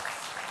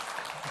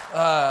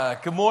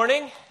Good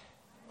morning.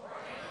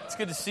 It's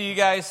good to see you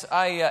guys.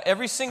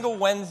 Every single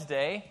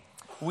Wednesday,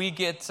 we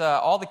get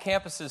all the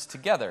campuses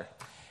together,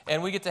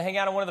 and we get to hang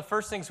out. And one of the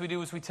first things we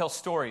do is we tell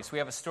stories. We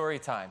have a story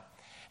time.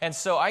 And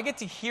so I get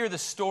to hear the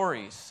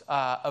stories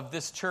of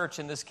this church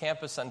and this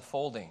campus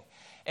unfolding.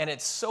 And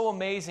it's so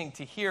amazing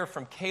to hear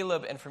from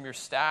Caleb and from your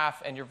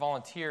staff and your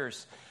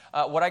volunteers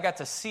what I got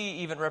to see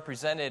even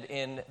represented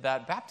in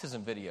that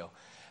baptism video.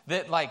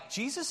 That, like,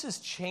 Jesus is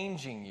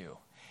changing you.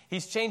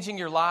 He's changing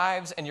your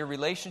lives and your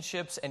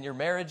relationships and your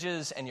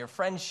marriages and your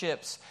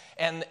friendships.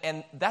 And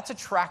that's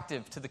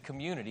attractive to the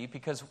community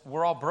because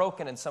we're all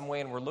broken in some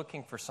way and we're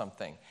looking for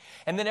something.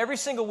 And then every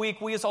single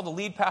week, we as all the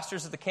lead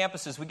pastors of the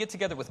campuses, we get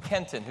together with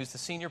Kenton, who's the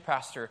senior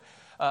pastor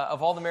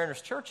of all the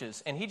Mariners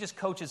churches. And he just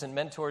coaches and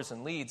mentors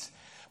and leads.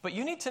 But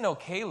you need to know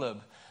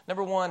Caleb,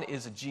 number one,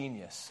 is a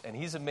genius. And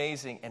he's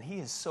amazing. And he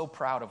is so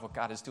proud of what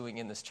God is doing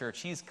in this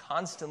church. He's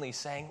constantly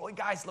saying, well,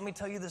 guys, let me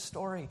tell you this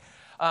story.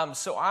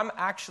 So I'm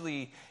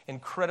actually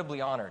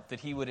incredibly honored that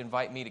he would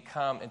invite me to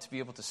come and to be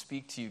able to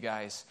speak to you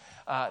guys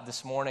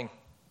this morning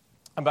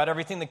about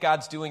everything that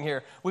God's doing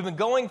here. We've been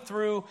going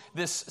through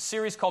this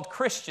series called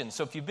Christian.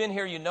 So if you've been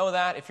here, you know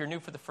that. If you're new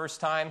for the first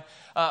time,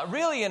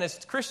 really, and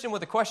it's Christian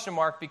with a question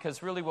mark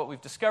because really what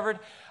we've discovered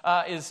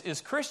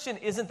is Christian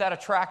isn't that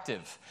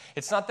attractive.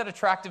 It's not that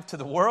attractive to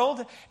the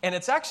world, and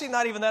it's actually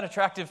not even that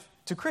attractive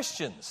to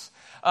Christians.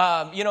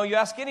 You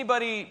ask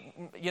anybody,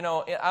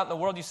 out in the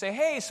world, you say,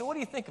 hey, so what do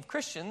you think of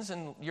Christians?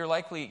 And you're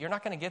not going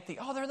to get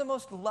they're the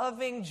most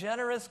loving,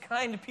 generous,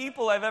 kind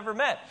people I've ever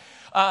met.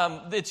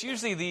 It's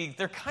usually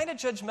they're kind of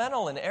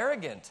judgmental and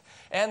arrogant,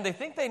 and they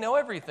think they know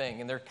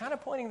everything, and they're kind of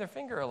pointing their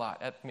finger a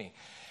lot at me.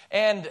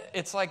 And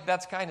it's like,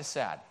 that's kind of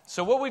sad.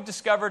 So what we've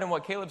discovered and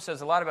what Caleb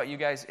says a lot about you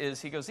guys is,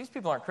 he goes, these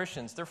people aren't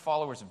Christians, they're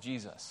followers of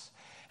Jesus.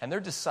 And they're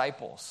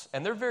disciples,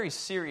 and they're very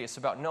serious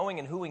about knowing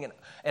and whoing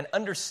and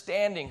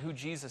understanding who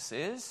Jesus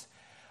is,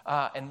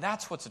 and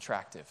that's what's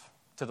attractive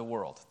to the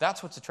world.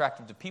 That's what's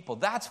attractive to people.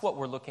 That's what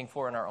we're looking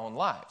for in our own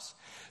lives.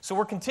 So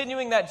we're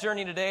continuing that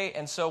journey today,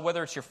 and so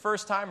whether it's your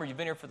first time or you've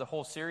been here for the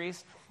whole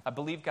series, I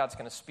believe God's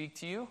going to speak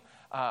to you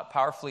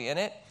powerfully in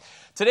it.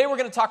 Today we're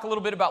going to talk a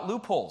little bit about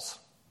loopholes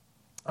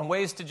and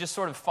ways to just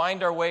sort of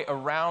find our way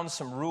around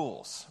some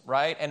rules,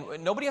 right?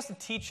 And nobody has to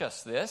teach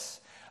us this.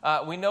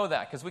 We know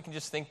that because we can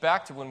just think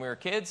back to when we were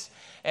kids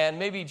and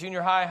maybe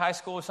junior high, high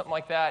school or something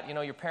like that.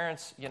 Your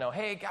parents,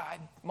 hey, God,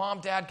 Mom,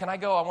 Dad, can I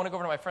go? I want to go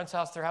over to my friend's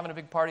house. They're having a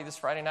big party this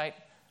Friday night.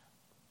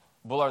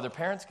 Well, are their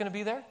parents going to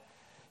be there?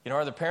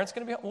 Are their parents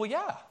going to be home? Well,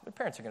 yeah, their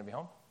parents are going to be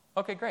home.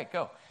 Okay, great,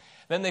 go.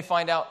 Then they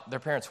find out their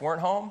parents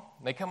weren't home.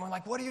 They come and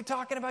like, what are you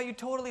talking about? You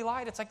totally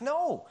lied. It's like,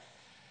 no,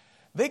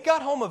 they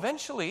got home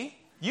eventually.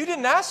 You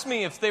didn't ask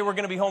me if they were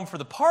going to be home for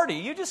the party.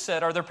 You just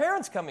said, are their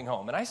parents coming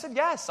home? And I said,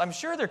 yes, I'm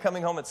sure they're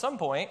coming home at some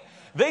point.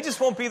 They just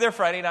won't be there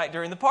Friday night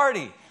during the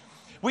party.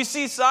 We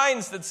see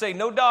signs that say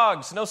no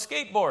dogs, no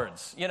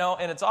skateboards,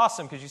 and it's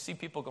awesome because you see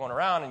people going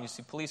around and you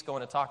see police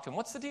going to talk to them.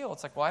 What's the deal?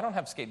 It's like, well, I don't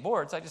have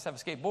skateboards. I just have a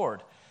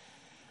skateboard.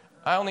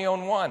 I only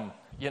own one,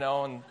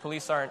 and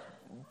police aren't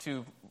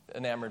too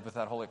enamored with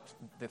that whole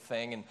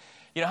thing. And,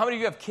 how many of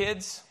you have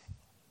kids?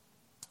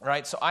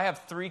 Right, so I have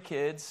 3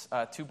 kids,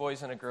 2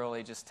 boys and a girl,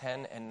 ages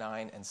 10 and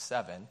 9 and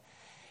 7.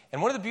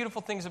 And one of the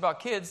beautiful things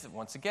about kids,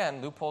 once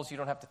again, loopholes you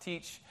don't have to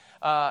teach,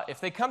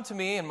 if they come to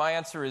me and my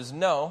answer is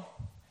no,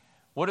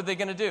 what are they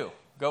going to do?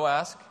 Go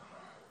ask?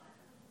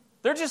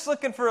 They're just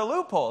looking for a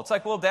loophole. It's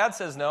like, well, Dad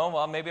says no,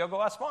 well, maybe I'll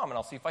go ask Mom and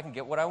I'll see if I can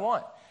get what I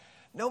want.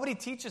 Nobody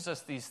teaches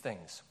us these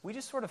things. We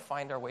just sort of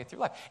find our way through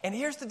life. And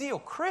here's the deal.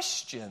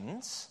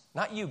 Christians,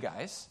 not you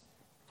guys,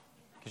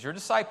 because you're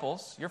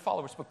disciples, you're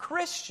followers, but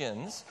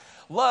Christians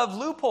love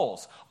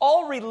loopholes.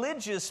 All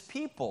religious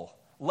people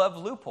love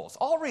loopholes.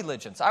 All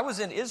religions. I was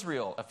in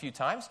Israel a few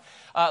times,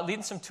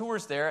 leading some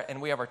tours there,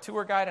 and we have our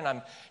tour guide,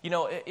 and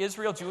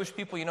Israel, Jewish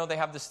people, they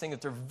have this thing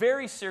that they're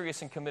very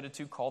serious and committed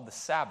to called the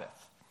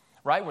Sabbath,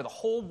 right? Where the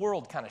whole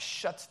world kind of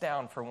shuts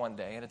down for one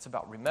day, and it's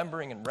about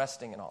remembering and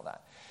resting and all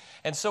that.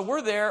 And so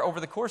we're there over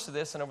the course of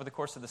this and over the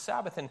course of the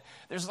Sabbath, and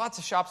there's lots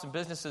of shops and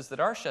businesses that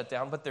are shut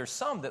down, but there's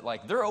some that,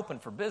 they're open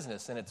for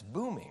business, and it's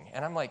booming.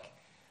 And I'm like,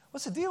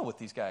 what's the deal with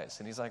these guys?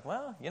 And he's like,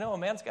 well, a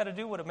man's got to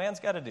do what a man's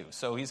got to do.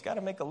 So he's got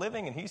to make a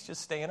living, and he's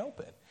just staying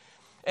open.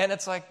 And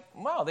it's like,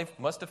 wow, they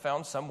must have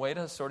found some way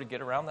to sort of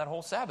get around that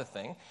whole Sabbath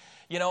thing.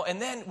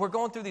 And then we're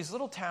going through these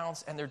little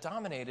towns, and they're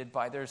dominated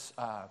by, there's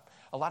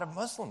a lot of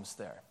Muslims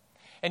there.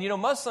 And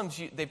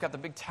Muslims, they've got the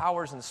big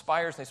towers and the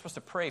spires, and they're supposed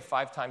to pray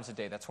 5 times a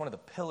day. That's one of the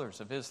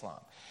pillars of Islam.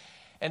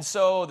 And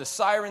so the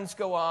sirens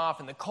go off,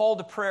 and the call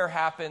to prayer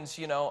happens,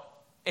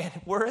 and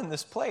we're in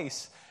this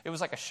place. It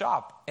was like a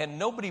shop, and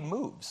nobody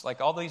moves. Like,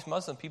 all these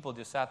Muslim people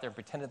just sat there and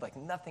pretended like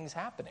nothing's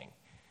happening.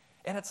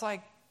 And it's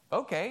like,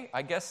 okay,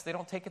 I guess they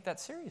don't take it that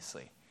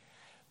seriously.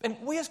 And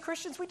we as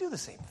Christians, we do the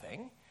same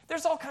thing.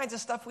 There's all kinds of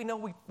stuff we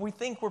know we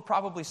think we're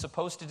probably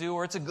supposed to do,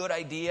 or it's a good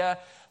idea,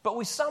 but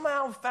we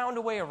somehow found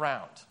a way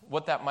around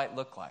what that might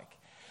look like.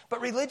 But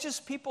religious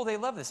people, they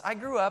love this. I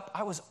grew up,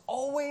 I was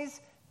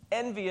always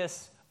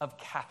envious of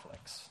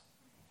Catholics,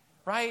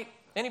 right?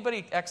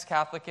 Anybody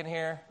ex-Catholic in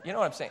here? You know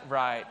what I'm saying?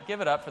 Right.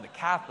 Give it up for the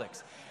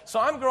Catholics. So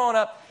I'm growing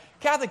up.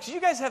 Catholics,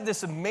 you guys have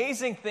this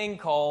amazing thing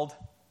called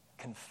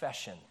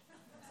confession.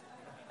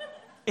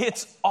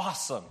 It's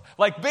awesome.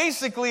 Like,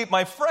 basically,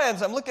 my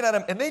friends, I'm looking at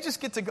them, and they just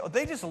get to go.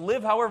 They just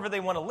live however they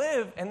want to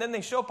live, and then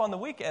they show up on the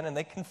weekend, and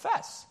they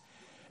confess.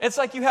 It's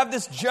like you have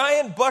this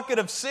giant bucket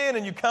of sin,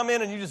 and you come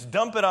in, and you just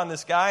dump it on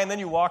this guy, and then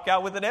you walk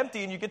out with it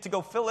empty, and you get to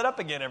go fill it up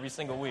again every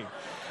single week.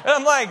 And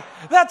I'm like,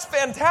 that's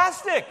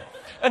fantastic.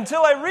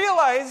 Until I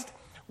realized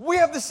we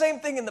have the same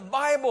thing in the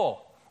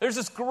Bible. There's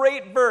this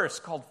great verse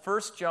called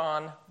 1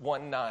 John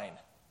 1:9.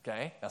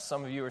 Okay? Now,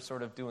 some of you are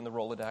sort of doing the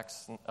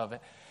Rolodex of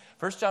it.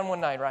 1 John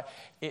 1:9, right?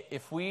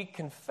 If we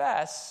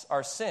confess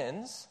our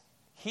sins,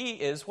 he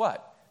is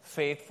what?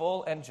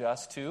 Faithful and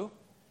just to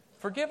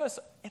forgive us.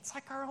 It's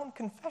like our own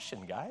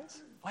confession,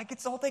 guys. Like,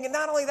 it's the whole thing. And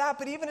not only that,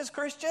 but even as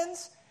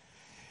Christians,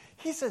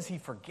 he says he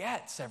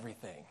forgets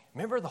everything.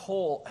 Remember the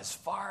whole as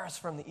far as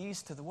from the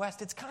east to the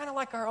west? It's kind of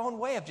like our own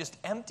way of just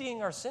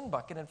emptying our sin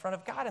bucket in front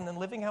of God and then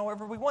living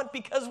however we want.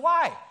 Because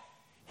why?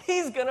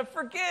 He's going to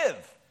forgive.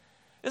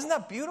 Isn't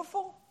that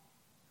beautiful?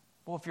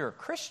 Well, if you're a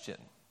Christian,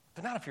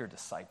 but not if you're a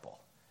disciple,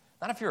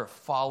 not if you're a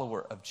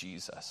follower of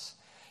Jesus.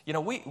 You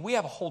know, we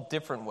have a whole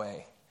different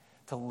way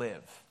to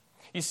live.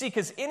 You see,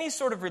 because any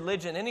sort of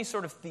religion, any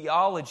sort of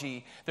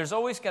theology, there's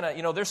always going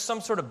to, there's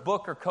some sort of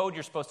book or code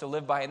you're supposed to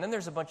live by, and then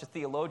there's a bunch of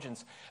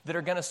theologians that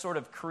are going to sort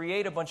of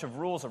create a bunch of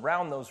rules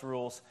around those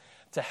rules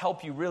to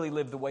help you really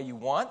live the way you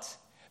want,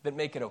 that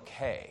make it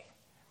okay.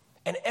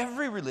 And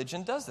every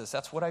religion does this.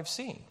 That's what I've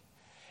seen.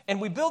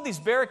 And we build these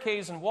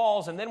barricades and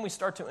walls, and then we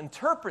start to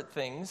interpret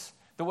things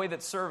the way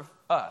that serve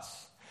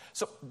us.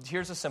 So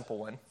here's a simple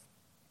one.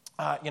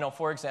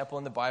 For example,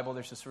 in the Bible,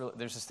 there's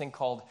this thing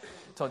called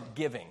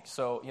giving.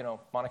 So,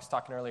 Monica's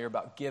talking earlier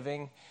about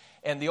giving.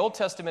 And the Old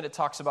Testament, it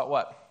talks about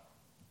what?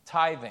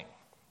 Tithing,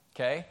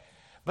 okay?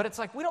 But it's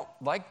like we don't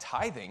like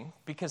tithing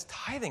because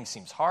tithing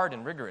seems hard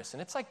and rigorous.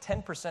 And it's like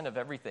 10% of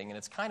everything, and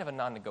it's kind of a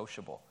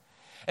non-negotiable.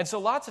 And so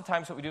lots of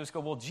times what we do is go,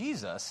 well,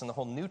 Jesus and the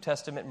whole New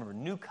Testament, remember,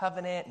 New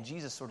Covenant, and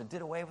Jesus sort of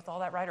did away with all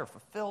that, right, or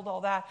fulfilled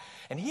all that.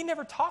 And he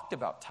never talked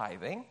about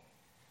tithing.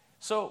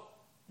 So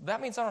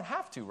that means I don't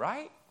have to,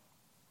 right?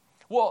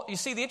 Well, you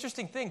see, the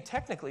interesting thing,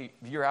 technically,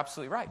 you're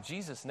absolutely right.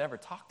 Jesus never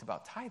talked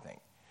about tithing.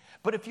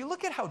 But if you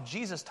look at how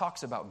Jesus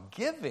talks about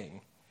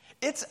giving,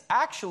 it's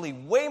actually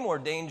way more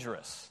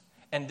dangerous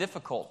and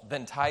difficult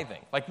than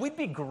tithing. Like, we'd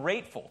be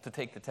grateful to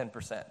take the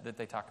 10% that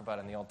they talk about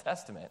in the Old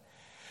Testament.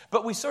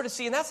 But we sort of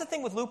see, and that's the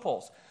thing with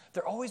loopholes,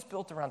 they're always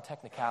built around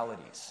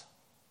technicalities.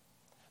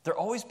 They're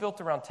always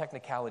built around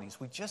technicalities.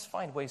 We just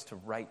find ways to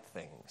write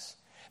things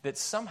that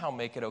somehow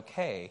make it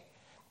okay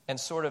and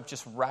sort of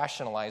just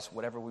rationalize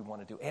whatever we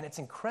want to do. And it's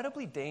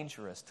incredibly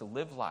dangerous to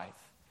live life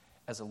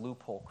as a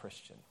loophole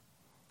Christian.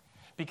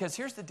 Because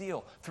here's the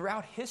deal.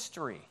 Throughout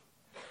history,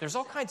 there's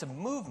all kinds of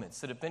movements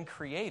that have been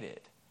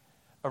created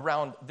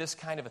around this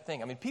kind of a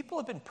thing. I mean, people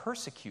have been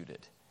persecuted.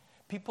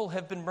 People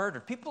have been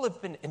murdered.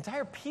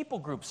 Entire people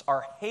groups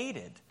are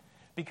hated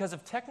because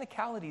of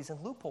technicalities and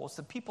loopholes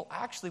that people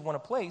actually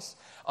want to place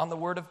on the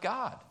Word of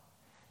God.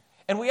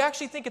 And we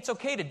actually think it's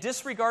okay to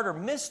disregard or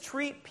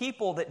mistreat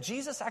people that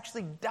Jesus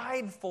actually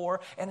died for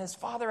and his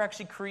Father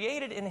actually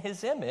created in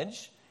his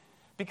image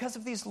because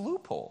of these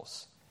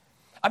loopholes.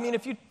 I mean,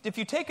 if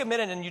you take a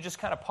minute and you just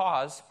kind of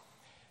pause,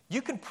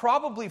 you can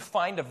probably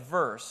find a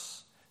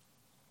verse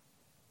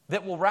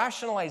that will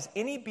rationalize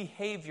any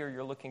behavior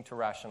you're looking to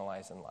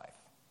rationalize in life.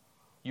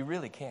 You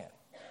really can.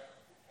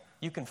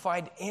 You can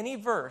find any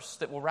verse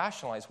that will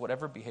rationalize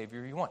whatever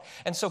behavior you want.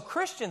 And so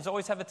Christians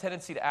always have a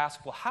tendency to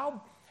ask, well,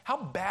 how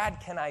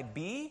bad can I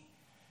be?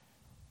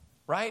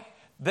 Right?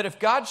 That if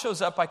God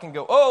shows up, I can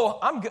go, oh,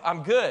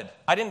 I'm good.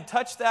 I didn't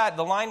touch that.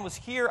 The line was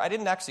here. I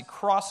didn't actually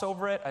cross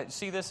over it. I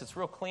see this. It's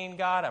real clean,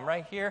 God. I'm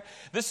right here.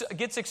 This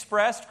gets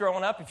expressed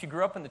growing up. If you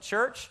grew up in the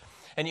church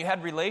and you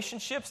had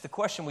relationships, the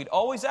question we'd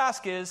always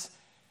ask is,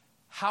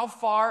 how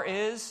far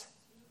is?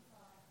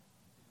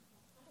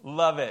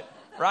 Love it.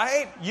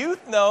 Right?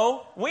 Youth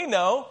know. We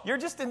know. You're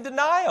just in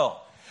denial.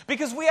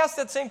 Because we ask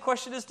that same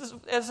question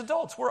as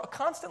adults. We're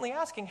constantly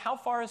asking, how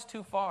far is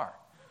too far?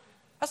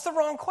 That's the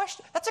wrong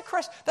question. That's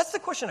the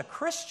question a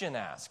Christian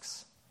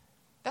asks.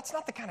 That's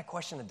not the kind of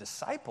question a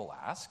disciple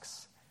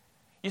asks.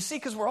 You see,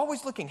 because we're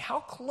always looking,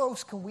 how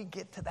close can we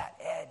get to that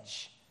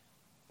edge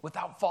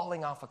without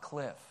falling off a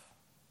cliff?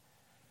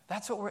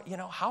 That's what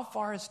how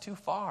far is too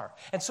far?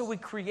 And so we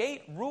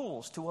create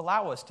rules to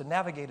allow us to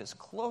navigate as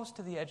close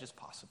to the edge as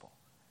possible.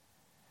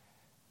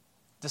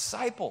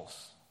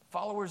 Disciples,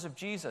 followers of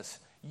Jesus,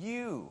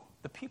 you,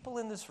 the people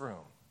in this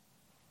room,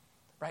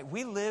 right?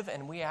 We live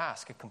and we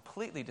ask a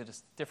completely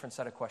different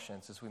set of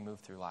questions as we move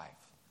through life.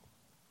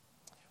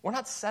 We're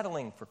not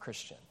settling for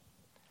Christian.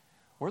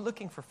 We're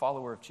looking for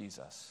follower of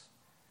Jesus.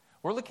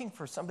 We're looking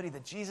for somebody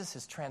that Jesus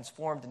has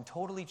transformed and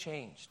totally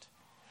changed.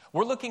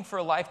 We're looking for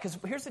a life, because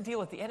here's the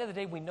deal, at the end of the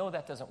day, we know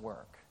that doesn't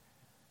work.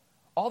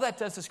 All that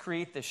does is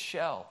create this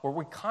shell where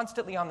we're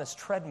constantly on this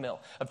treadmill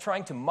of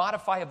trying to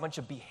modify a bunch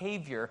of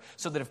behavior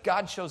so that if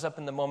God shows up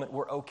in the moment,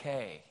 we're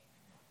okay.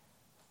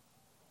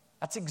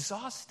 That's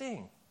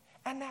exhausting.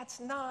 And that's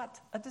not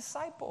a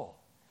disciple.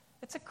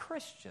 It's a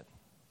Christian.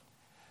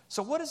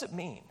 So what does it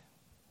mean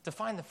to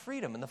find the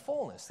freedom and the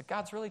fullness that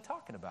God's really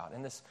talking about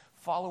in this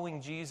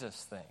following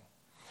Jesus thing?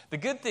 The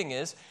good thing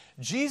is,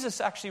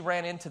 Jesus actually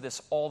ran into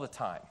this all the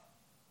time.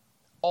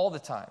 All the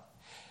time.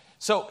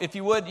 So if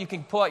you would, you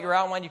can pull out your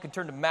outline. You can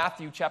turn to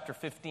Matthew chapter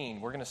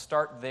 15. We're going to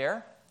start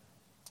there.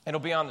 It'll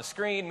be on the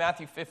screen,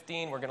 Matthew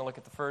 15. We're going to look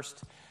at the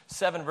first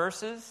 7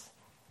 verses.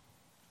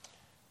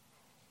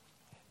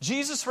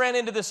 Jesus ran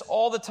into this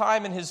all the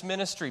time in his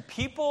ministry.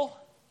 People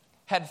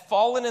had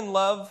fallen in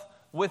love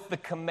with the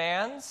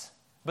commands,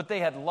 but they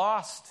had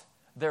lost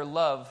their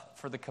love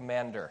for the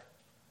commander.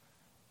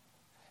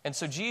 And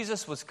so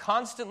Jesus was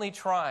constantly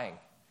trying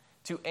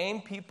to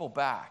aim people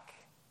back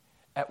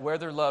at where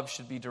their love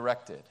should be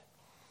directed.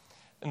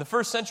 In the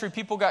first century,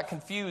 people got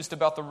confused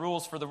about the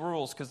rules for the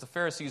rules because the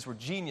Pharisees were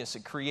genius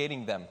at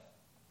creating them.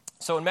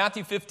 So in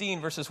Matthew 15,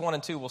 verses 1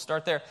 and 2, we'll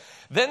start there.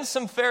 Then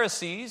some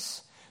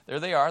Pharisees, there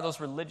they are, those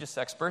religious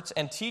experts,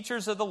 and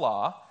teachers of the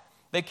law,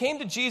 they came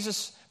to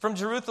Jesus from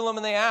Jerusalem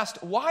and they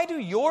asked, "Why do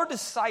your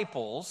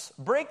disciples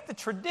break the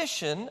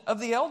tradition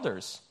of the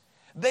elders?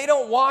 They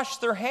don't wash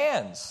their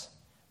hands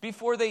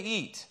before they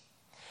eat."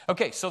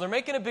 Okay, so they're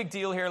making a big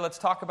deal here. Let's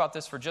talk about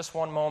this for just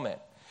one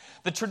moment.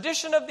 The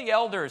tradition of the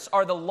elders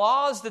are the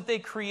laws that they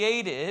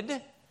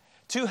created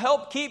to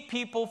help keep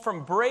people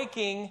from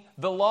breaking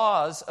the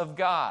laws of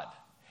God.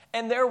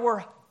 And there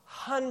were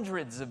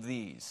hundreds of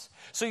these.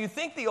 So you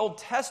think the Old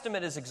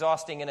Testament is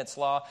exhausting in its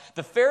law.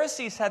 The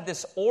Pharisees had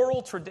this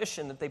oral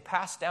tradition that they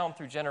passed down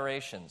through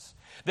generations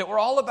that were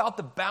all about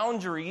the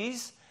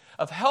boundaries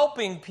of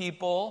helping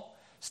people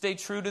stay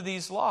true to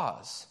these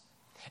laws.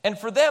 And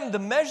for them, the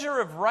measure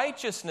of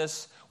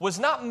righteousness was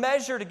not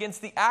measured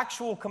against the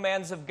actual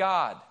commands of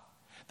God.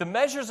 The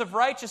measures of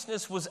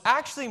righteousness was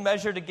actually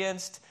measured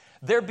against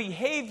their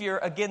behavior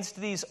against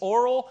these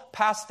oral,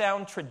 passed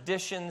down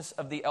traditions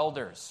of the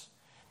elders.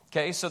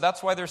 Okay, so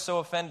that's why they're so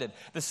offended.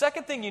 The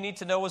second thing you need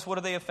to know is, what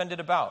are they offended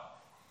about?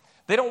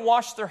 They don't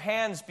wash their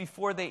hands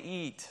before they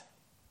eat.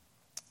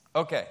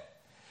 Okay,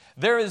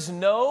 there is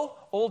no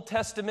Old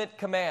Testament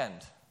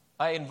command.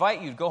 I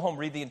invite you to go home,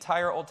 read the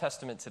entire Old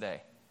Testament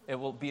today. It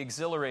will be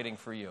exhilarating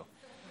for you.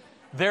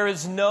 There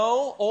is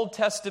no Old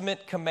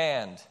Testament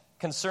command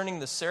concerning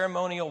the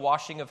ceremonial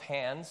washing of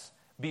hands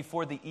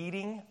before the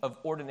eating of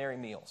ordinary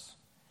meals.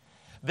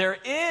 There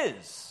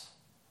is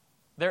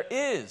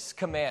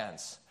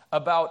commands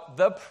about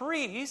the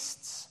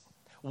priests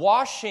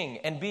washing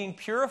and being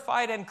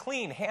purified and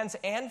clean, hands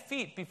and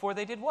feet, before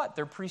they did what?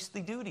 Their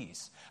priestly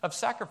duties of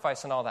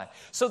sacrifice and all that.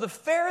 So the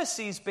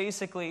Pharisees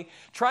basically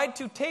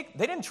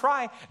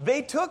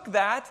they took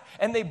that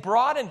and they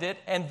broadened it,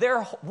 and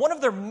one of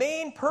their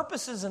main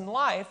purposes in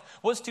life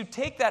was to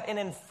take that and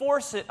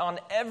enforce it on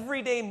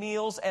everyday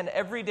meals and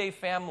everyday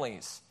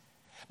families.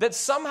 That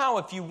somehow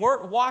if you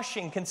weren't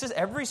washing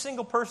every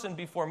single person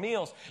before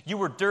meals, you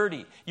were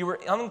dirty, you were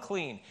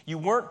unclean, you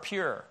weren't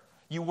pure,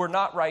 you were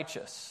not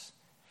righteous.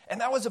 And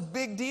that was a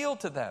big deal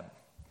to them.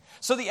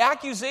 So the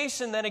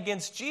accusation then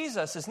against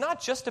Jesus is not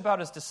just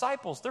about his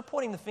disciples. They're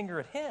pointing the finger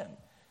at him.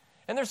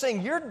 And they're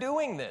saying, "You're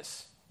doing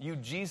this, you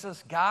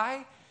Jesus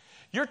guy.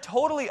 You're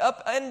totally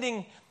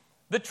upending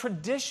the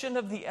tradition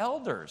of the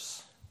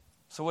elders."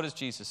 So what does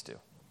Jesus do?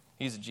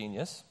 He's a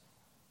genius.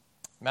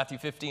 Matthew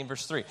 15,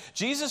 verse 3.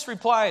 Jesus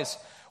replies,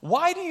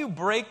 "Why do you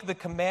break the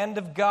command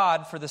of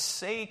God for the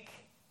sake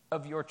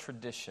of your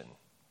tradition?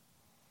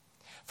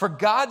 For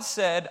God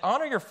said,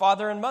 'Honor your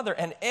father and mother,'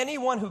 and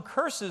anyone who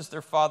curses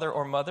their father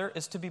or mother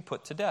is to be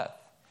put to death."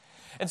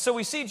 And so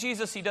we see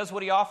Jesus, he does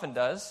what he often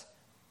does.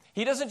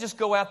 He doesn't just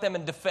go at them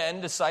and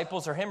defend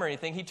disciples or him or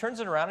anything. He turns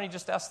it around and he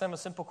just asks them a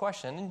simple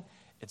question. And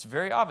it's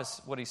very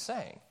obvious what he's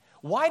saying.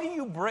 Why do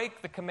you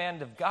break the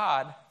command of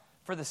God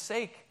for the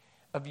sake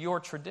of your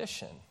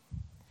tradition?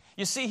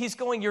 You see, he's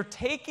going, you're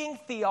taking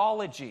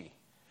theology.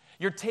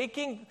 You're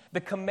taking the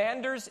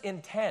commander's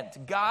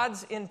intent,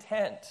 God's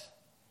intent.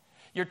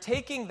 You're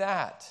taking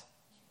that,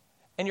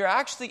 and you're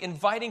actually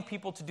inviting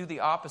people to do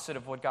the opposite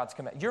of what God's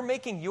command. You're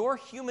making your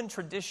human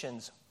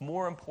traditions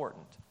more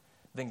important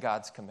than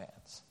God's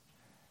commands.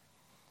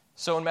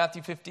 So in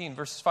Matthew 15,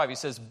 verses 5, he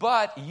says,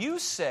 "But you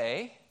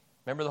say,"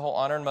 remember the whole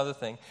honor and mother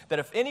thing, "that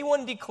if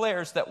anyone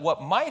declares that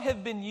what might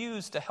have been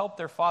used to help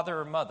their father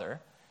or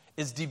mother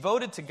is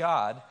devoted to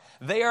God,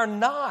 they are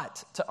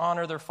not to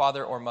honor their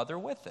father or mother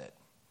with it.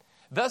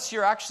 Thus,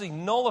 you're actually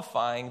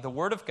nullifying the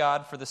word of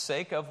God for the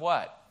sake of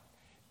what?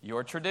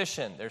 Your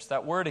tradition." There's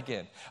that word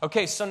again.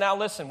 Okay, so now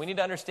listen, we need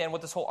to understand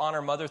what this whole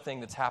honor mother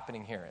thing that's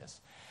happening here is.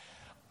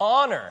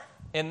 Honor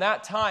in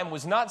that time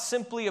was not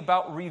simply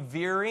about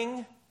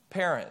revering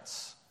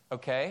parents,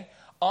 okay?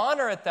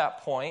 Honor at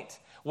that point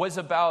was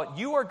about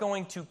you are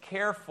going to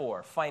care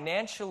for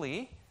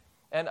financially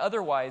and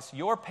otherwise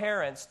your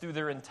parents through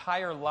their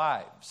entire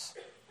lives.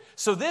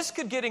 So this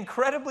could get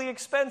incredibly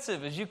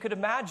expensive, as you could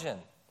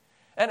imagine.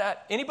 And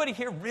anybody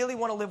here really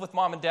want to live with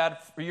mom and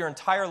dad for your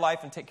entire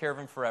life and take care of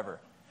them forever?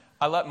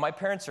 My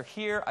parents are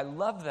here. I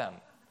love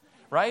them,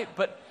 right?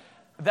 But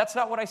that's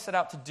not what I set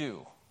out to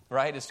do.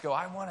 right? Is to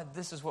go,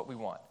 this is what we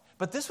want.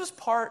 But this was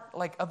part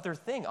of their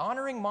thing.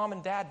 Honoring mom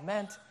and dad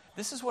meant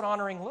this is what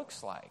honoring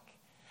looks like.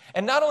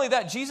 And not only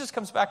that, Jesus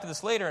comes back to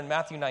this later in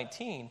Matthew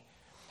 19,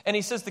 and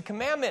he says the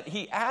commandment,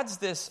 he adds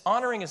this,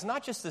 honoring is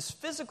not just this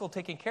physical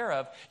taking care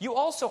of, you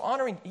also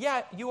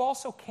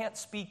can't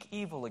speak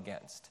evil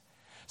against.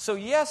 So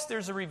yes,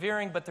 there's a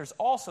revering, but there's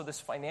also this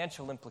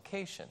financial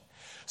implication.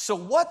 So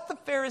what the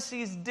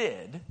Pharisees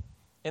did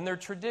in their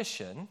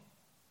tradition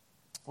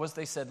was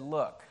they said,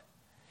 look,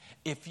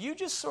 if you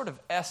just sort of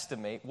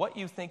estimate what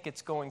you think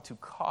it's going to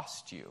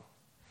cost you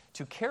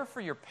to care for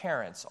your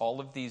parents all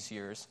of these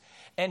years,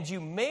 and you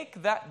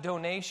make that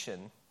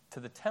donation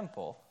to the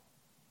temple,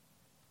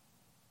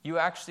 you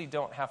actually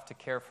don't have to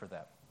care for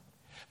them.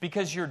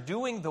 Because you're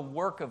doing the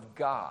work of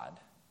God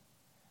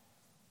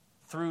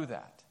through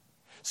that.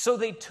 So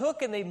they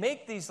took and they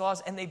make these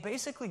laws, and they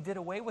basically did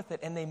away with it,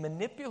 and they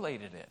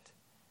manipulated it.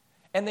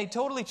 And they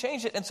totally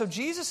changed it. And so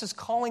Jesus is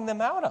calling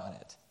them out on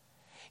it.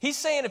 He's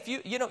saying, if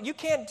you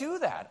can't do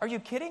that. Are you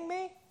kidding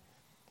me?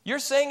 You're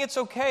saying it's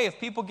okay if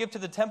people give to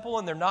the temple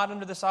and they're not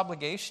under this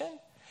obligation?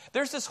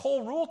 There's this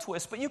whole rule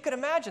twist, but you can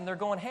imagine they're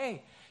going,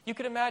 hey, you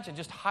can imagine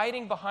just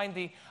hiding behind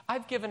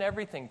I've given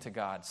everything to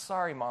God.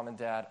 Sorry, mom and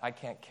dad, I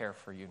can't care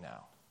for you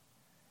now.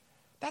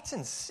 That's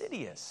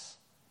insidious.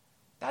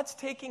 That's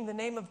taking the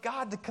name of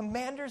God, the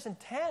commander's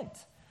intent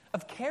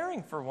of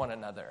caring for one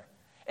another,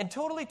 and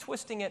totally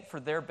twisting it for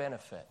their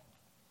benefit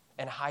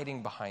and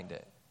hiding behind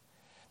it.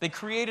 They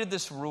created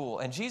this rule,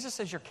 and Jesus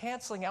says you're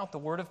canceling out the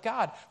word of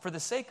God for the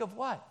sake of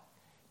what?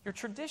 Your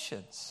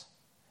traditions.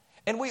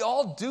 And we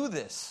all do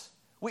this.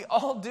 We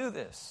all do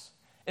this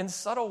in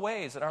subtle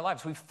ways in our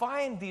lives. We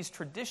find these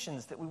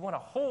traditions that we want to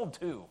hold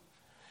to.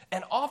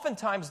 And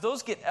oftentimes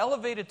those get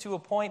elevated to a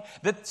point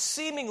that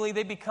seemingly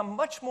they become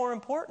much more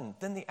important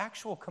than the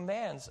actual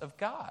commands of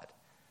God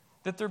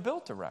that they're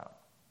built around.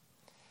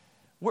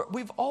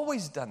 We've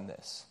always done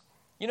this.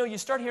 You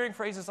start hearing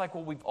phrases like,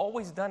 well, we've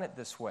always done it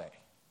this way.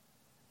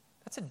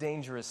 That's a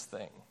dangerous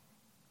thing.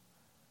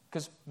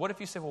 Because what if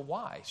you say, well,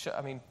 why?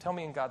 Tell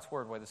me in God's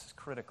word why this is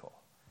critical.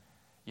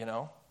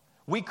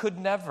 We could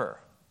never.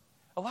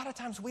 A lot of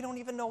times we don't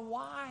even know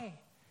why.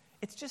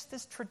 It's just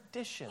this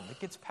tradition that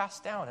gets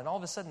passed down, and all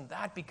of a sudden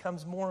that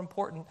becomes more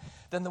important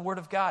than the word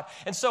of God.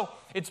 And so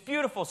it's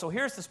beautiful. So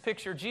here's this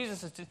picture.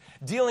 Jesus is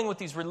dealing with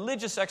these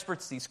religious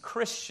experts, these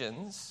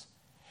Christians.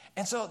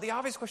 And so the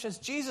obvious question is,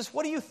 Jesus,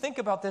 what do you think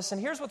about this? And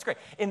here's what's great.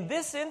 In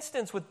this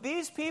instance with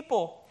these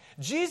people,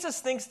 Jesus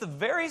thinks the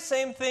very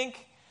same thing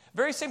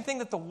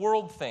that the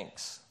world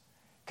thinks.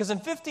 Because in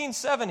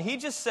 15:7, he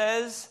just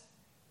says,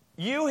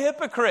 you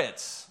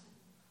hypocrites.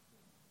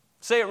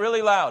 Say it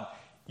really loud.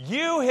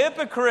 You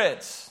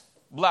hypocrites.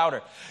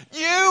 Louder.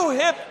 You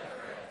hypocrites.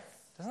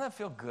 Doesn't that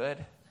feel good?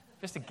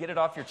 Just to get it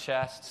off your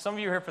chest. Some of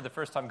you are here for the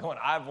first time going,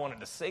 I've wanted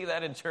to say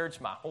that in church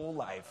my whole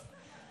life.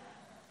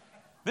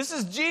 This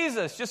is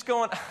Jesus just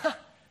going,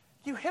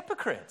 you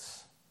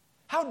hypocrites.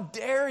 How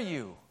dare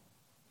you?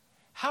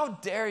 How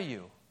dare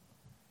you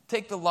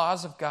take the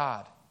laws of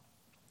God?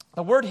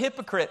 The word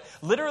hypocrite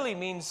literally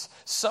means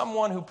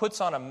someone who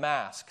puts on a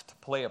mask to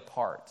play a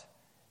part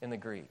in the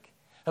Greek.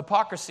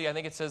 Hypocrisy, I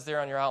think it says there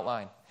on your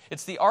outline.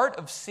 It's the art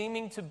of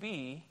seeming to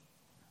be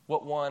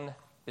what one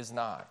is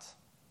not.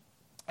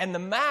 And the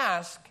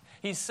mask,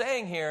 he's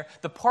saying here,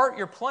 the part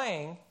you're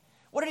playing,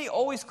 what did he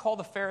always call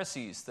the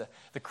Pharisees,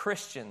 the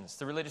Christians,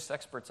 the religious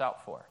experts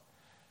out for?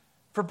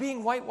 For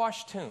being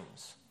whitewashed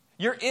tombs.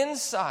 Your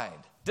inside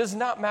does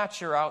not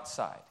match your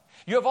outside.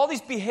 You have all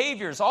these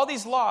behaviors, all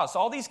these laws,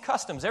 all these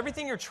customs,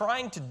 everything you're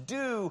trying to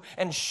do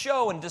and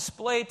show and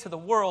display to the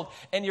world,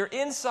 and your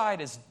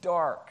inside is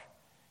dark.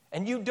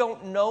 And you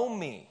don't know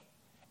me.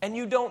 And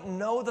you don't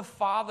know the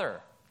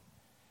Father.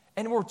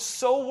 And we're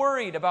so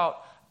worried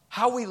about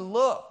how we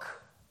look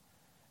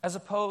as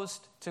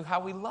opposed to how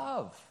we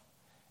love.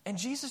 And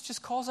Jesus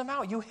just calls them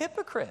out. You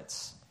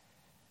hypocrites.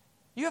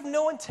 You have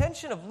no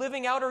intention of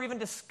living out or even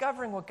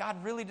discovering what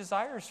God really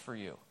desires for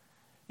you.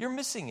 You're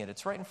missing it.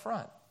 It's right in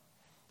front.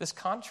 This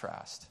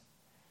contrast.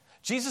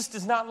 Jesus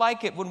does not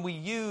like it when we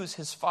use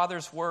his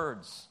Father's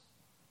words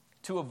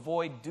to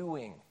avoid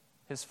doing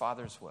his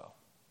Father's will.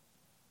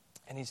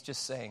 And he's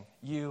just saying,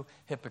 you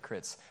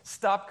hypocrites,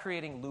 stop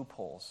creating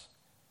loopholes.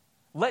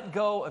 Let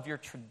go of your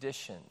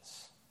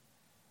traditions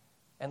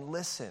and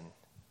listen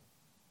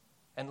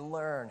and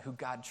learn who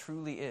God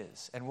truly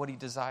is and what he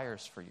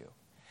desires for you.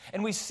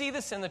 And we see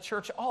this in the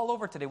church all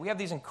over today. We have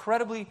these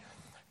incredibly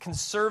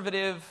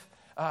conservative,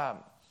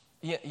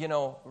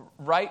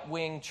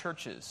 right-wing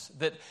churches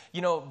that,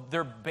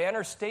 their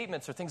banner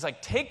statements are things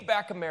like, take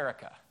back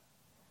America.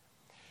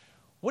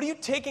 What are you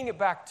taking it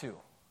back to?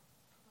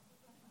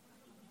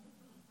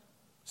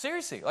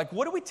 Seriously,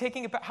 what are we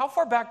taking it back? How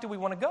far back do we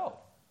want to go?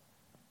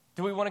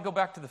 Do we want to go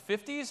back to the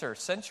 50s or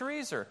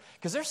centuries?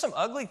 Because there's some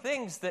ugly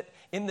things that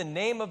in the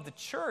name of the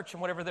church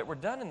and whatever that were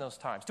done in those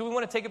times. Do we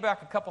want to take it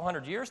back a couple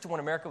hundred years to when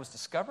America was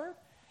discovered?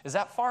 Is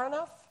that far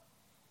enough?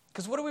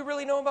 Because what do we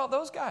really know about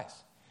those guys?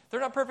 They're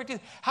not perfect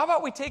either. How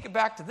about we take it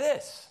back to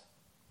this?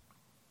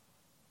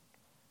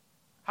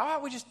 How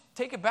about we just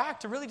take it back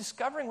to really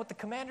discovering what the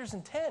commander's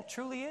intent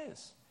truly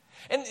is.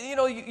 And,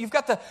 you've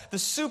got the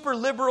super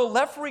liberal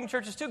left-wing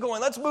churches too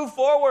going, let's move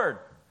forward.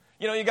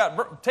 You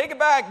got, take it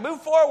back,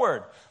 move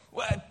forward.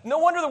 No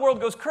wonder the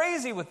world goes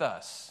crazy with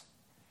us.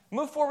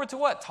 Move forward to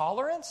what?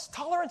 Tolerance?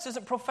 Tolerance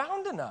isn't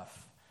profound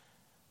enough.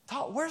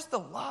 Where's the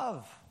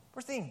love?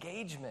 Where's the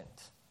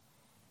engagement?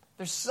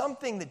 There's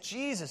something that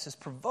Jesus is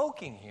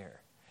provoking here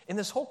in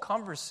this whole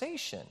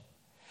conversation.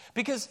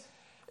 Because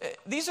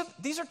these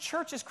are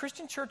churches,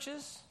 Christian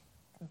churches,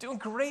 doing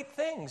great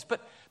things.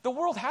 But the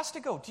world has to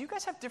go. Do you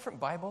guys have different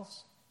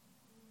Bibles?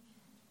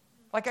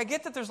 Like, I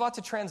get that there's lots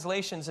of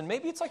translations, and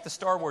maybe it's like the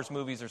Star Wars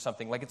movies or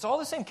something. Like, it's all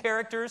the same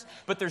characters,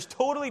 but there's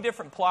totally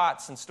different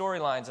plots and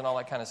storylines and all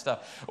that kind of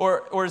stuff.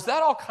 Or is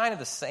that all kind of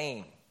the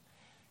same?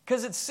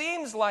 Because it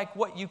seems like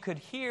what you could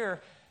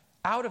hear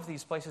out of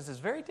these places is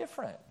very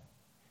different.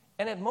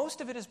 And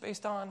most of it is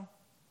based on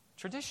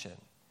tradition,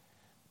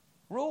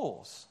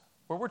 rules,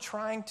 where we're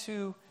trying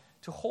to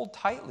hold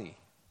tightly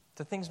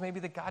to things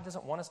maybe that God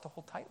doesn't want us to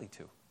hold tightly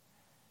to.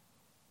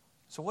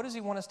 So what does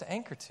he want us to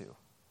anchor to?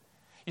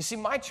 You see,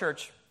 my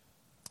church,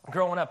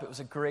 growing up, it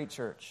was a great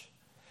church.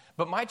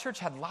 But my church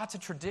had lots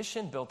of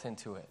tradition built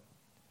into it.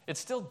 It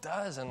still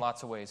does in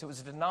lots of ways. It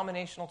was a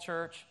denominational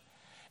church.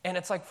 And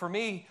it's like, for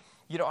me,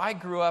 I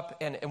grew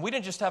up, and we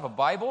didn't just have a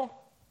Bible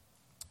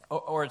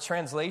or a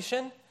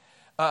translation.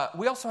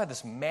 We also had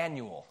this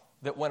manual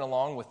that went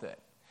along with it.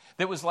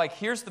 That was like,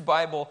 here's the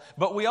Bible,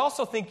 but we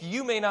also think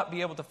you may not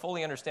be able to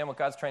fully understand what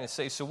God's trying to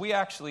say, so we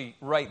actually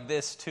write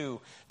this too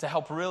to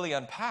help really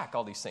unpack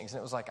all these things. And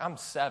it was like, I'm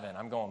 7.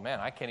 I'm going, man,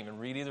 I can't even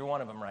read either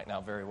one of them right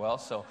now very well,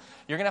 so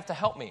you're going to have to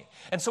help me.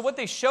 And so what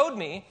they showed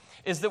me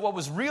is that what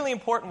was really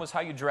important was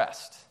how you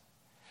dressed.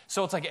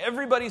 So it's like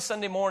everybody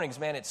Sunday mornings,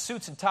 man, it's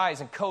suits and ties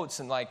and coats,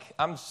 and like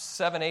I'm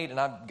 7, 8, and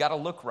I've got to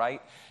look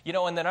right.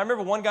 And then I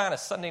remember one guy on a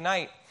Sunday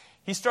night,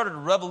 he started a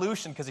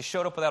revolution because he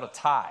showed up without a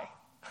tie.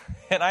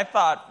 And I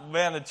thought,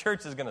 man, the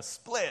church is going to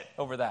split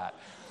over that.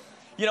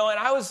 And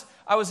I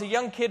was a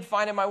young kid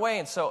finding my way,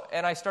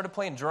 and I started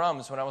playing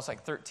drums when I was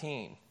like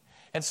 13.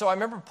 And so I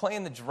remember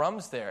playing the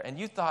drums there, and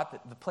you thought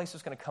that the place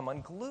was going to come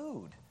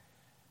unglued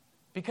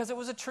because it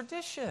was a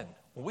tradition.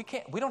 Well,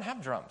 we don't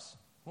have drums.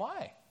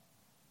 Why?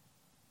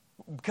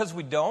 Because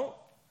we don't?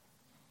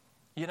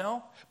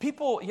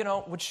 People,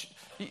 which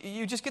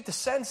you just get the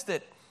sense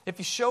that if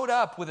you showed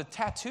up with a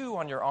tattoo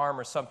on your arm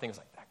or something, it's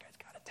like,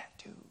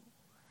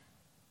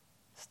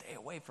 stay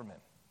away from him.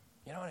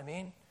 You know what I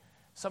mean?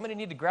 Somebody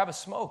need to grab a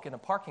smoke in a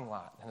parking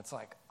lot, and it's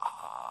like,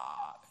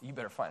 you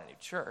better find a new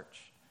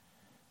church.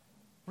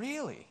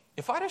 Really?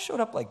 If I'd have showed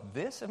up like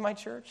this at my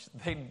church,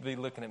 they'd be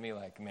looking at me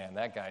like, man,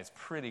 that guy's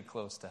pretty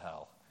close to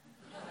hell.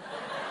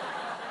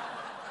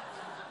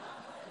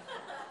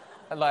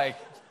 Like,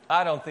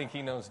 I don't think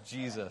he knows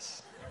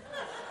Jesus.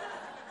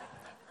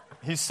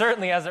 He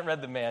certainly hasn't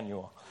read the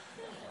manual.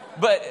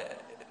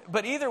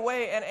 But either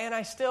way, and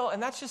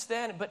that's just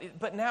then,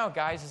 but now,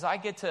 guys, as I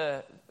get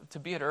to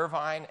be at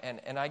Irvine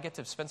and I get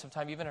to spend some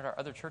time even at our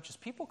other churches,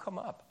 people come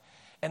up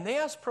and they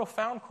ask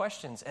profound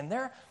questions, and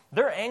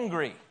they're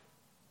angry.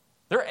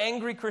 They're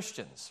angry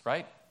Christians,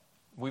 right?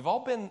 We've all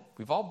been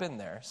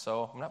there,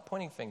 so I'm not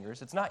pointing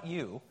fingers. It's not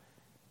you,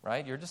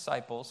 right? You're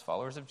disciples,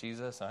 followers of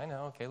Jesus. I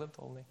know, Caleb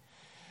told me.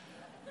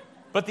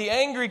 But the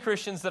angry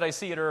Christians that I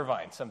see at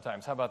Irvine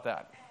sometimes, how about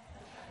that?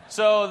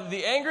 So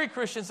the angry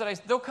Christians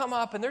they'll come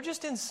up and they're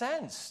just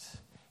incensed,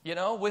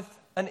 with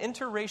an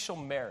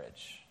interracial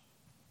marriage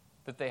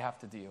that they have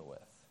to deal with.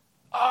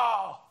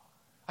 Oh,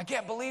 I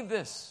can't believe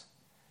this.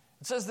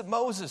 It says that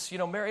Moses,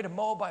 married a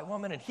Moabite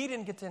woman and he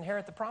didn't get to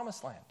inherit the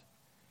promised land.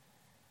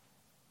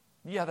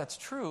 Yeah, that's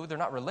true. They're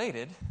not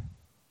related,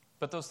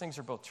 but those things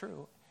are both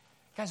true.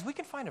 Guys, we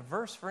can find a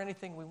verse for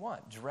anything we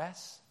want.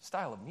 Dress,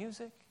 style of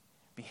music,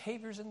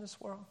 behaviors in this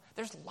world.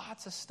 There's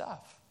lots of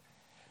stuff.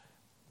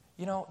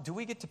 Do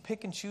we get to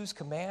pick and choose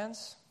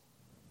commands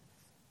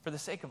for the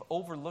sake of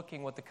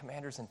overlooking what the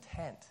commander's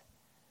intent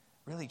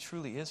really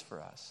truly is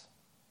for us?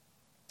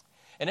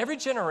 And every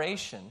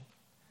generation,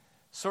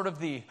 sort of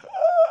the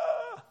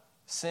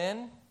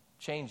sin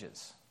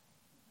changes.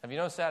 Have you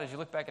noticed that as you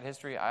look back at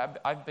history?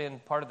 I've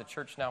been part of the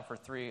church now for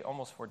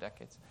almost 4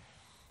 decades.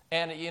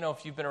 And,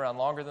 if you've been around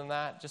longer than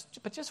that,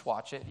 just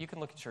watch it. You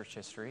can look at church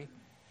history.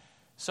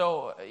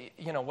 So,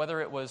 whether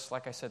it was,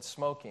 like I said,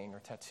 smoking or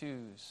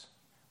tattoos,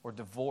 or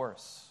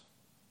divorce,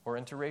 or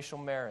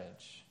interracial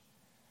marriage,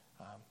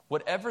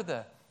 whatever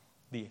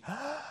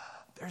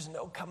there's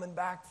no coming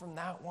back from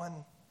that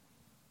one,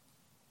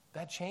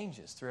 that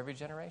changes through every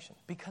generation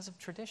because of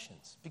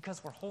traditions,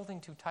 because we're holding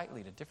too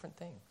tightly to different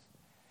things,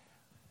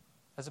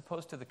 as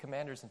opposed to the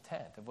commander's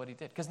intent of what he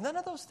did. Because none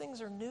of those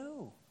things are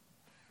new.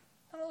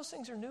 None of those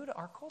things are new to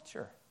our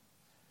culture.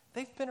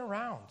 They've been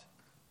around.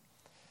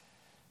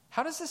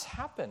 How does this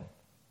happen?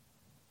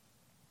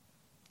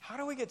 How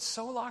do we get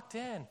so locked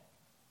in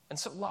and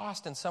so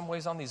lost in some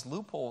ways on these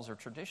loopholes or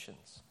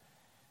traditions,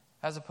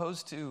 as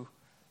opposed to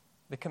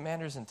the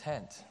commander's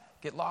intent?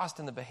 Get lost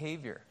in the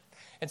behavior.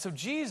 And so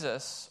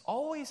Jesus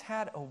always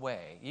had a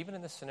way, even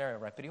in this scenario,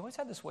 right? But he always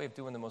had this way of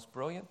doing the most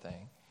brilliant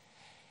thing.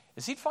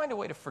 is he'd find a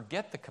way to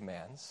forget the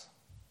commands.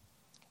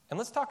 And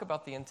let's talk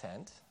about the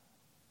intent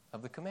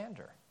of the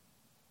commander.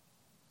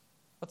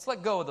 Let's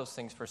let go of those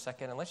things for a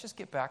second and let's just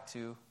get back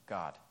to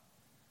God.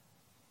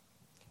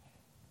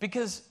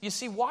 Because, you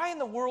see, why in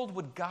the world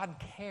would God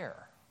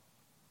care?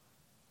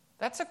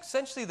 That's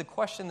essentially the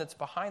question that's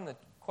behind the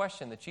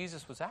question that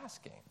Jesus was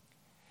asking.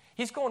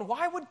 He's going,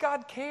 why would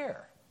God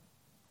care?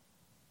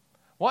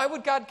 Why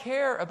would God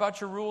care about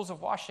your rules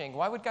of washing?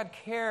 Why would God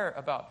care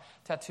about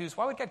tattoos?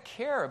 Why would God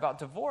care about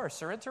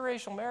divorce or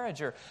interracial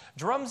marriage or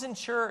drums in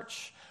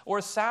church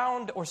or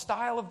sound or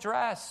style of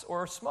dress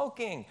or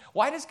smoking?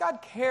 Why does God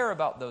care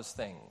about those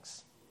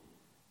things?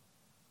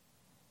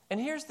 And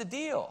here's the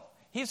deal.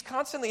 He's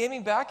constantly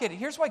aiming back at it.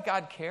 Here's why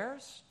God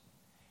cares.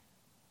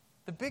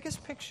 The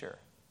biggest picture.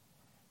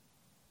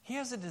 He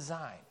has a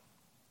design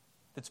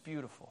that's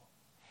beautiful.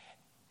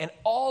 And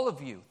all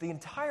of you, the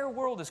entire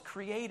world is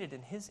created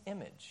in his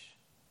image.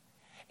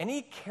 And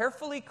he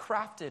carefully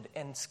crafted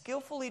and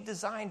skillfully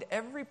designed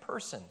every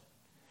person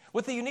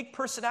with a unique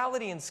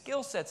personality and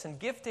skill sets and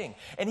gifting.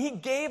 And he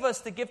gave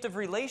us the gift of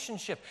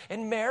relationship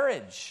and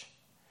marriage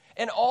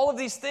and all of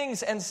these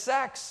things and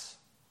sex.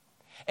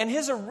 And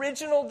his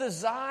original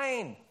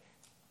design,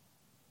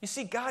 you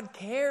see, God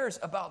cares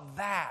about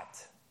that.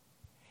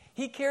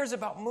 He cares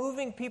about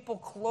moving people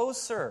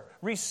closer,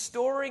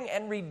 restoring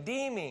and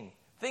redeeming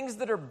things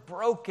that are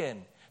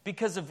broken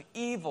because of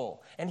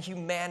evil and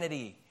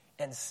humanity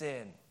and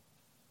sin.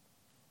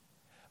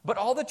 But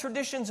all the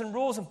traditions and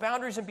rules and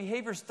boundaries and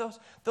behaviors,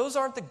 those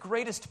aren't the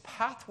greatest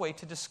pathway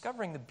to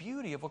discovering the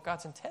beauty of what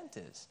God's intent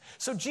is.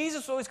 So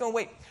Jesus was always going,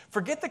 wait,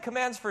 forget the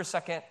commands for a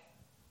second.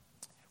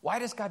 Why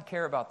does God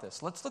care about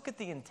this? Let's look at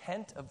the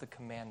intent of the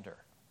commander.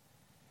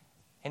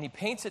 And he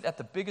paints it at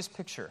the biggest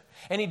picture.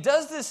 And he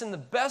does this in the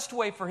best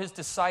way for his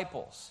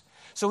disciples.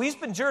 So he's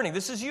been journeying.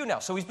 This is you now.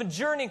 So he's been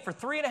journeying for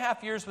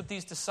 3.5 years with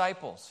these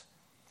disciples.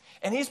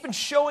 And he's been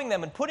showing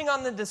them and putting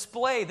on the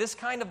display this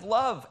kind of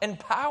love and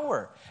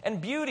power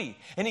and beauty.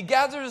 And he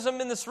gathers them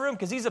in this room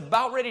because he's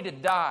about ready to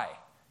die.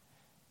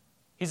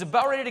 He's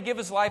about ready to give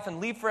his life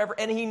and leave forever.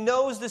 And he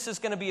knows this is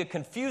going to be a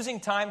confusing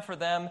time for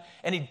them.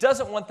 And he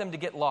doesn't want them to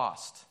get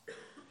lost.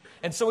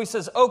 And so he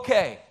says,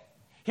 okay,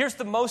 here's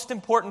the most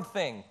important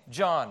thing.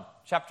 John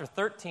chapter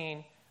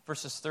 13,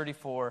 verses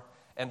 34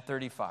 and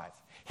 35.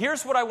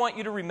 Here's what I want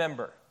you to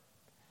remember.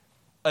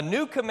 A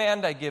new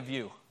command I give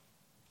you.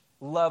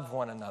 Love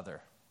one another.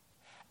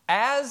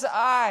 As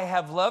I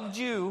have loved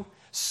you,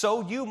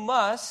 so you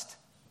must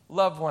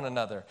love one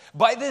another.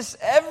 By this,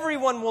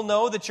 everyone will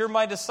know that you're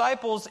my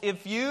disciples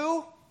if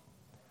you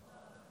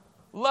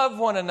love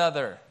one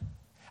another.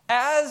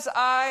 As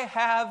I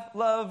have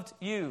loved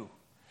you,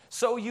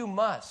 so you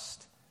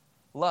must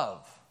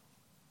love.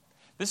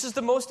 This is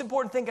the most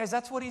important thing, guys.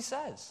 That's what he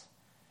says.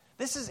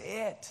 This is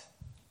it.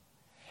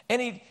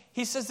 And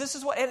he says this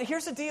is what, and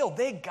here's the deal.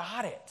 They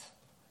got it.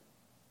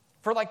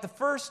 For like the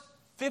first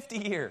 50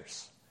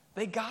 years,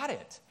 they got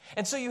it.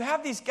 And so you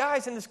have these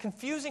guys in this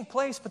confusing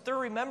place, but they're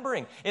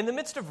remembering in the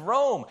midst of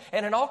Rome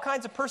and in all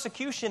kinds of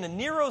persecution and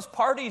Nero's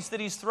parties that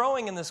he's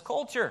throwing in this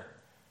culture.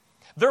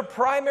 Their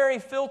primary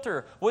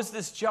filter was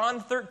this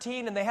John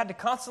 13, and they had to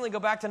constantly go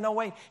back to, no,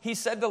 wait, he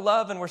said to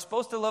love, and we're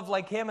supposed to love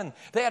like him. And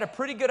they had a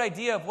pretty good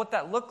idea of what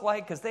that looked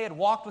like because they had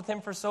walked with him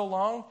for so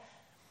long.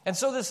 And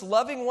so this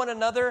loving one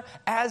another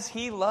as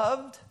he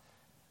loved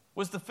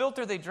was the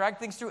filter they dragged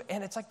things through.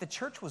 And it's like the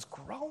church was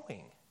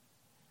growing.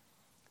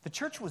 The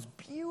church was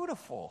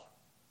beautiful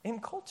in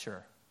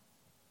culture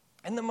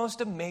in the most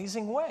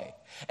amazing way.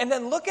 And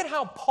then look at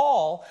how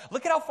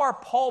far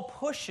Paul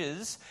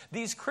pushes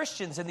these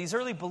Christians and these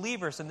early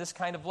believers in this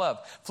kind of love.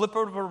 Flip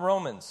over to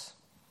Romans.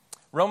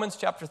 Romans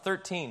chapter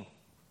 13,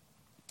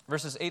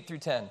 verses 8 through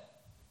 10.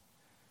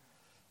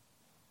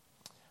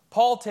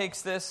 Paul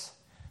takes this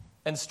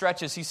and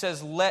stretches. He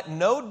says, let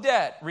no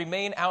debt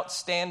remain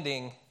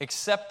outstanding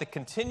except the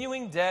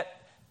continuing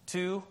debt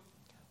to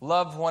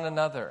love one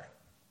another.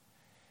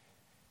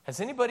 Has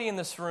anybody in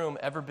this room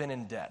ever been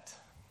in debt?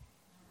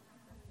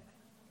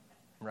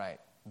 Right.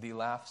 The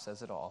laugh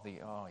says it all.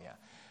 Oh, yeah.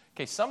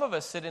 Okay, some of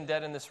us sit in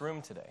debt in this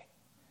room today.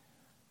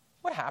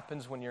 What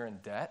happens when you're in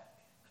debt?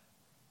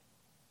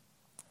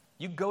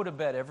 You go to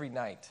bed every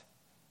night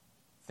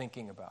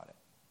thinking about it,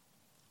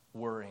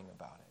 worrying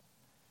about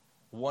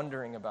it,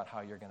 wondering about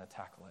how you're going to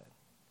tackle it.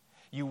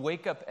 You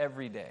wake up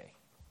every day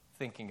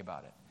thinking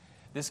about it.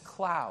 This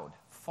cloud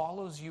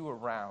follows you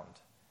around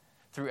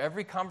through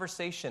every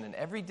conversation and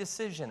every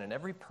decision and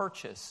every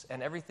purchase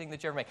and everything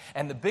that you ever make.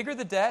 And the bigger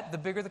the debt, the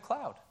bigger the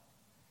cloud.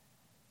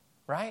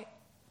 Right?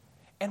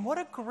 And what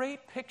a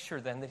great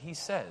picture then that he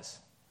says,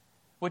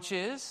 which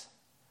is,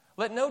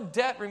 let no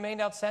debt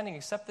remain outstanding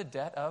except the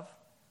debt of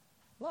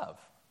love.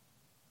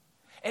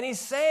 And he's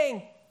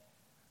saying,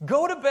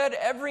 go to bed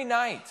every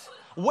night.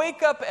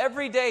 Wake up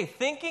every day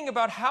thinking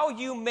about how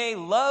you may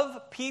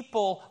love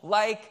people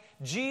like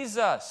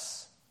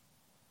Jesus.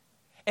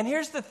 And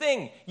here's the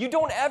thing, you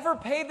don't ever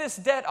pay this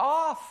debt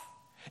off.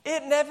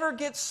 It never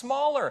gets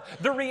smaller.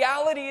 The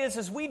reality is,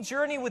 as we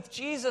journey with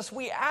Jesus,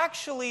 we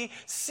actually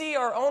see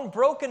our own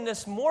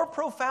brokenness more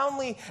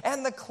profoundly,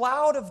 and the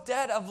cloud of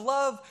debt of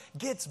love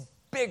gets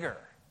bigger.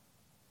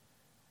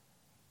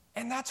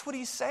 And that's what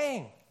he's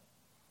saying.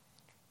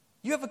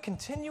 You have a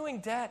continuing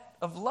debt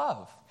of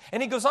love.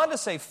 And he goes on to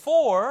say,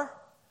 for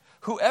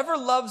whoever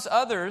loves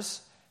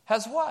others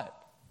has what?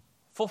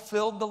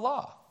 Fulfilled the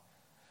law.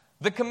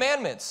 The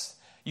commandments: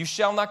 you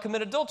shall not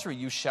commit adultery,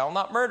 you shall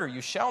not murder,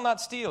 you shall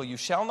not steal, you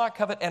shall not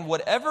covet, and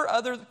whatever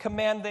other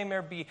command they may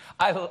be.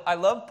 I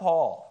love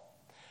Paul,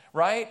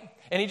 right?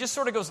 And he just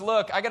sort of goes,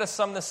 look, I got to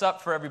sum this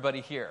up for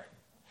everybody here.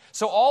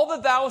 So all the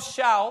thou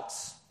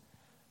shalts,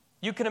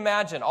 you can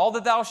imagine. All the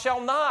thou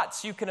shall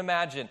nots, you can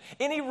imagine.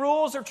 Any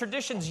rules or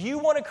traditions you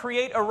want to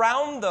create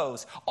around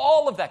those,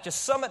 all of that,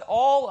 just sum it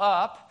all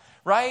up,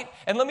 right?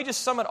 And let me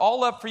just sum it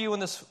all up for you in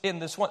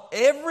this one.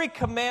 Every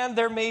command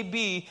there may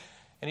be,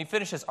 and he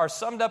finishes, are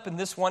summed up in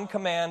this one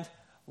command: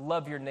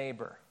 love your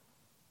neighbor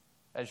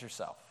as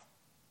yourself.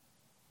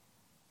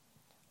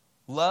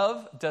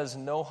 Love does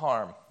no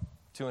harm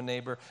to a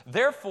neighbor.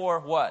 Therefore,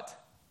 what?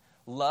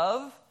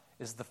 Love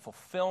is the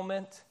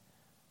fulfillment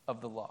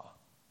of the law.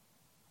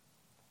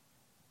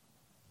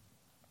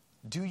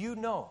 Do you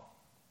know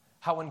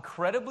how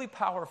incredibly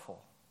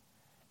powerful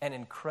and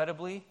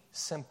incredibly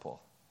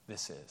simple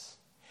this is?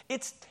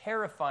 It's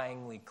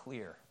terrifyingly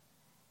clear.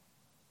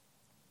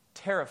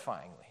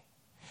 Terrifyingly.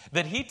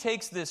 That he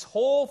takes this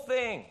whole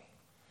thing,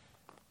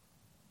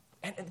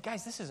 and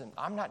guys,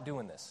 I'm not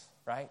doing this,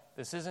 right?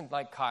 This isn't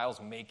like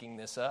Kyle's making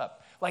this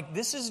up. Like,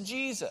 this is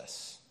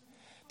Jesus.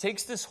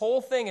 Takes this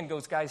whole thing and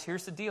goes, guys,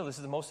 here's the deal. This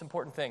is the most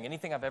important thing.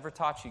 Anything I've ever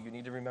taught you, you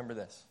need to remember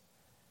this.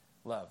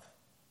 Love.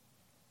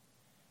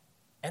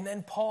 And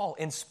then Paul,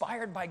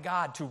 inspired by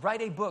God to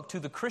write a book to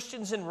the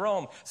Christians in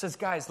Rome, says,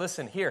 guys,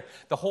 listen, here,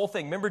 the whole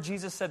thing. Remember,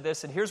 Jesus said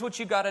this, and here's what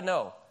you got to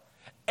know.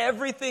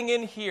 Everything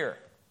in here,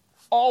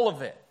 all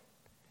of it,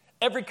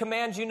 every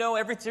command you know,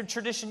 every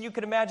tradition you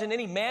can imagine,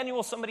 any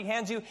manual somebody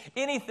hands you,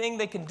 anything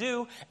they can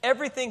do,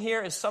 everything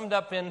here is summed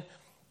up in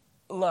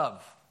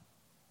love.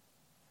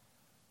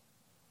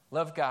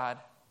 Love God.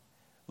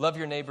 Love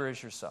your neighbor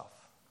as yourself.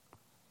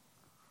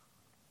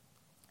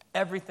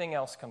 Everything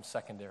else comes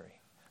secondary.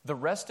 The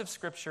rest of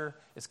Scripture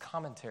is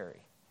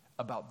commentary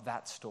about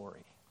that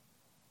story,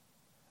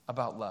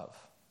 about love.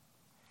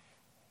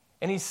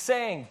 And he's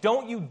saying,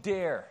 don't you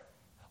dare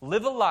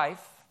live a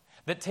life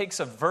that takes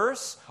a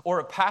verse or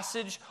a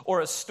passage or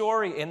a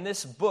story in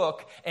this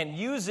book and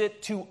use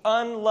it to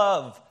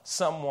unlove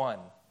someone.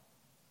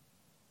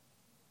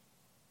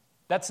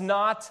 That's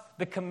not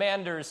the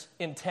commander's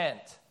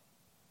intent.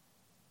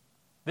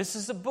 This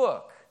is a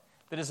book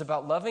that is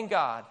about loving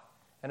God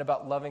and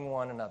about loving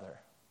one another.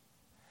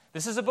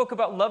 This is a book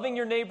about loving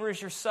your neighbor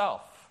as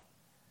yourself.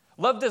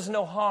 Love does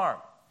no harm.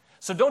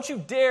 So don't you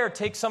dare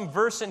take some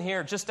verse in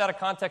here just out of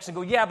context and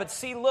go, yeah, but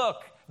see,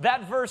 look,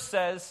 that verse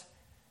says.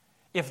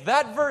 If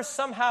that verse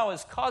somehow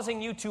is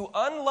causing you to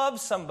unlove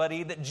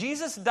somebody that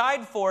Jesus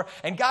died for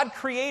and God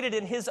created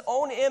in his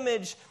own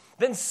image,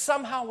 then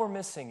somehow we're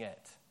missing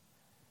it.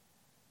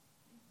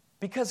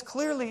 Because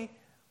clearly,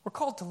 we're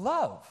called to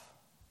love.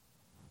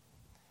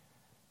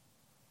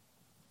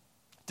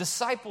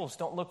 Disciples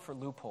don't look for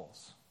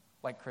loopholes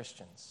like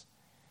Christians.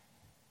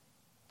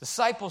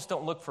 Disciples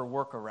don't look for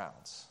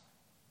workarounds.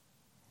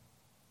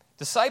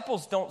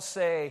 Disciples don't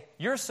say,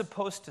 you're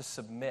supposed to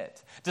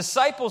submit.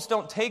 Disciples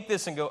don't take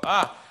this and go,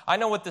 I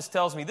know what this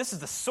tells me. This is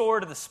the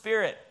sword of the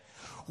Spirit.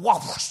 Wow,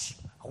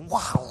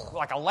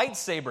 like a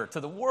lightsaber to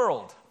the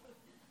world.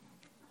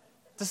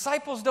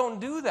 Disciples don't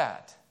do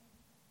that.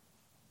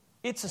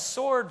 It's a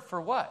sword for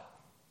what?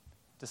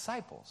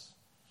 Disciples.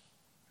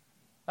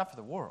 Not for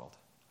the world.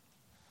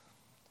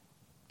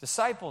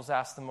 Disciples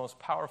ask the most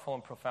powerful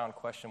and profound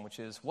question, which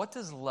is, what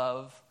does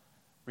love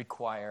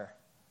require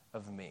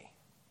of me?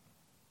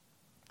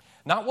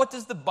 Not what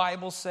does the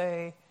Bible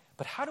say,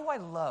 but how do I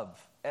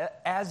love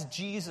as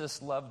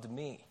Jesus loved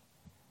me?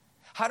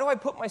 How do I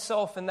put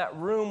myself in that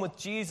room with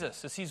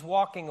Jesus as he's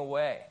walking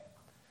away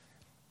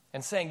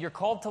and saying, you're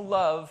called to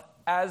love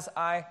as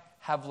I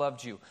have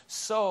loved you.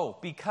 So,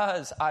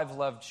 because I've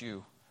loved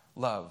you,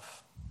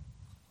 love.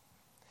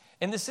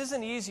 And this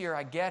isn't easier,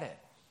 I get it.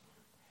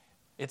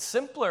 It's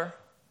simpler,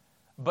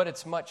 but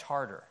it's much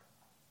harder.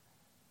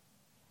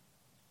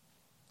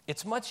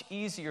 It's much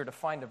easier to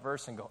find a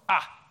verse and go,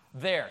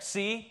 there,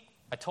 see,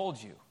 I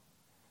told you.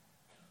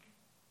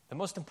 The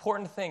most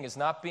important thing is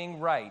not being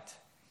right.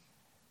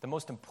 The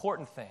most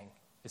important thing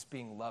is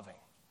being loving.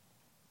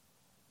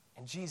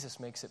 And Jesus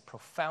makes it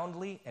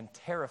profoundly and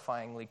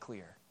terrifyingly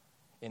clear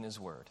in his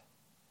word.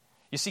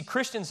 You see,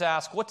 Christians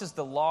ask, what does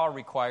the law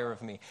require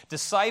of me?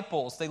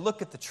 Disciples, they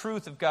look at the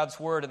truth of God's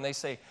word and they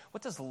say,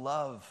 what does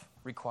love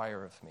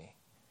require of me?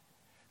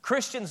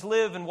 Christians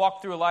live and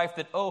walk through a life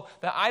that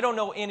I don't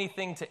know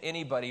anything to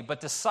anybody. But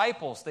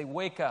disciples, they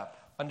wake up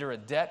under a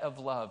debt of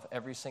love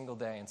every single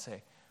day and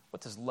say,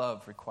 what does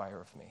love require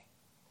of me?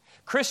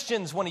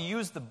 Christians want to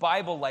use the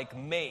Bible like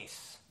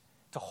mace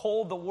to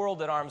hold the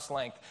world at arm's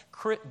length.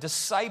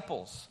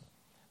 Disciples,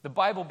 the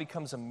Bible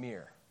becomes a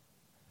mirror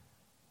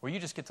where you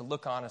just get to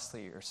look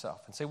honestly at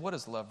yourself and say, what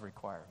does love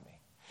require of me?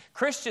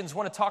 Christians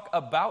want to talk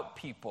about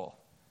people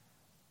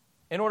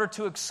in order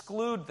to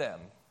exclude them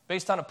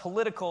based on a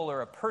political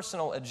or a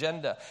personal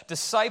agenda.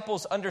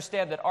 Disciples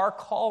understand that our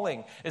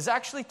calling is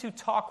actually to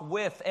talk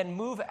with and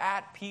move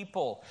at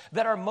people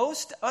that are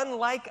most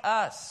unlike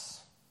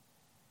us.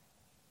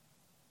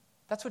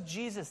 That's what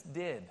Jesus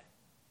did.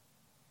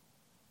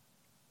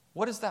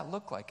 What does that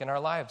look like in our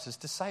lives as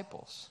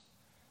disciples?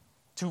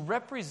 To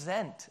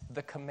represent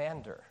the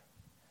commander,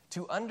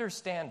 to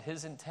understand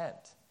his intent,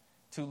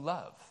 to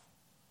love.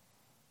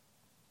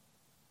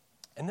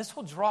 And this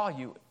will draw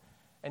you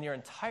and your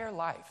entire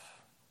life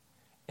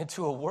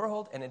into a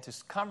world and into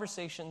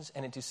conversations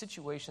and into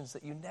situations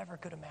that you never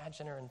could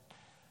imagine or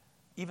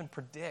even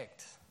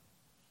predict.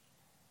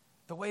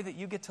 The way that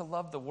you get to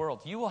love the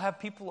world. You will have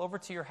people over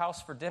to your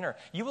house for dinner.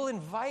 You will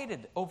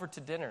invited over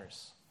to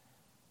dinners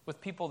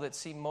with people that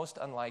seem most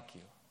unlike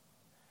you,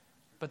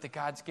 but that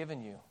God's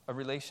given you a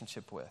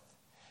relationship with.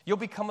 You'll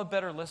become a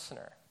better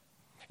listener.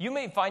 You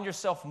may find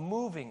yourself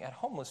moving at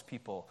homeless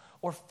people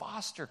or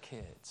foster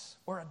kids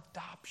or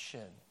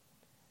adoption,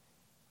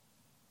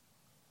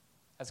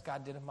 as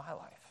God did in my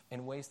life,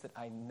 in ways that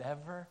I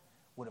never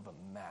would have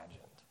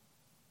imagined.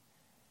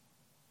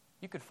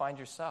 You could find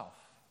yourself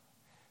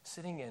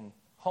sitting in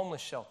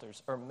homeless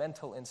shelters or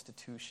mental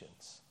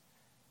institutions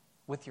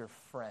with your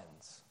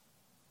friends,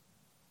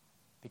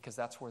 because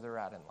that's where they're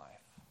at in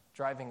life,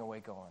 driving away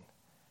going,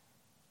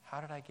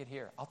 how did I get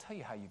here? I'll tell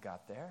you how you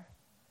got there,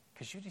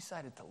 because you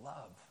decided to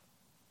love.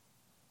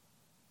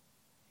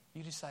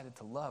 You decided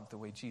to love the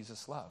way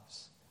Jesus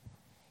loves.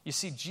 You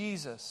see,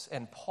 Jesus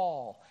and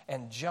Paul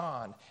and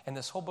John and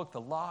this whole book,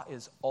 the law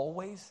is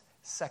always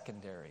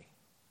secondary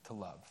to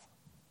love.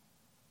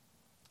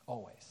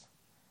 Always.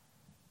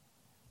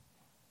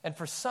 And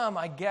for some,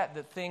 I get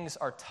that things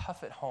are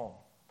tough at home.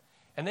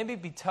 And they may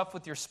be tough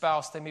with your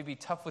spouse. They may be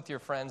tough with your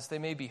friends. They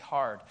may be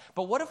hard.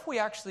 But what if we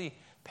actually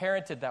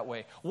parented that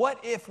way?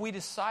 What if we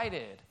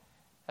decided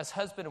as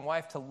husband and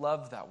wife to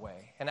love that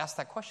way and ask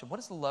that question, what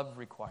does love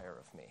require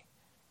of me?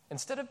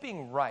 Instead of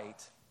being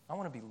right, I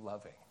want to be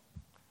loving.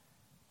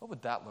 What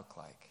would that look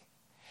like?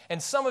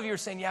 And some of you are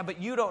saying, yeah,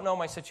 but you don't know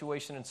my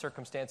situation and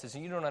circumstances,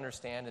 and you don't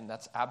understand, and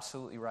that's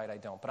absolutely right, I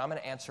don't. But I'm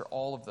going to answer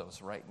all of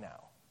those right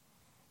now.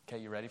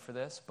 Okay, you ready for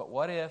this? But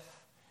what if,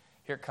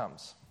 here it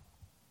comes.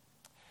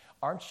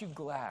 Aren't you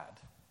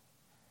glad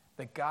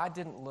that God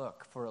didn't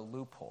look for a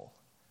loophole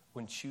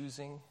when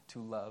choosing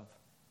to love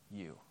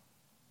you?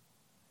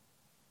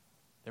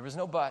 There was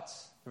no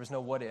buts. There was no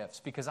what ifs.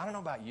 Because I don't know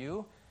about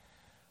you,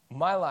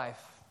 my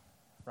life,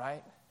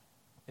 right,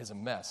 is a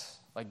mess.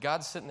 Like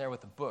God's sitting there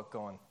with a book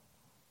going,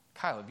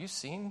 Kyle, have you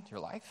seen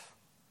your life?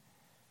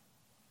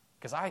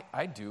 Because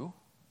I do.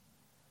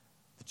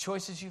 The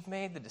choices you've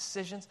made, the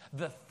decisions,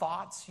 the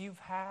thoughts you've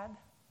had.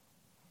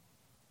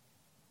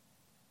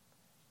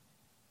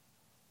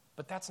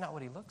 But that's not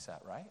what he looks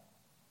at, right?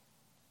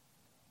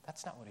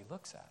 That's not what he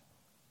looks at.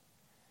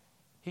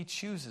 He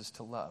chooses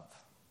to love.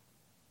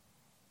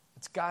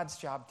 It's God's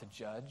job to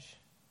judge.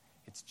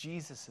 It's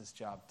Jesus'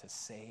 job to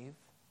save.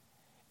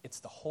 It's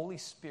the Holy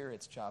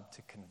Spirit's job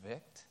to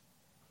convict.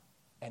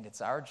 And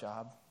it's our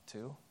job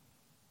to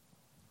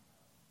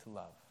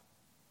love.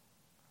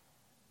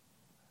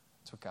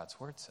 That's what God's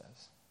word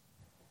says.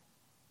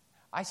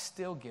 I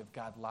still give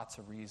God lots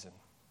of reason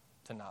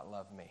to not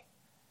love me.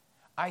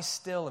 I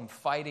still am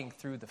fighting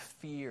through the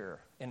fear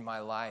in my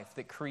life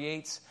that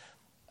creates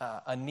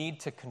a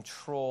need to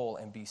control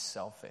and be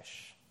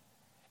selfish.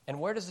 And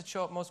where does it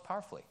show up most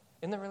powerfully?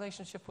 In the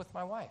relationship with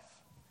my wife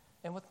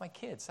and with my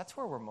kids. That's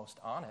where we're most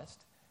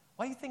honest.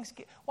 Why do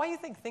you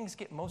think things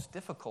get most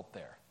difficult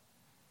there?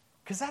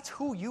 Because that's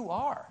who you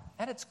are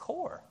at its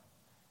core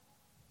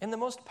in the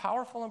most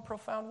powerful and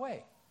profound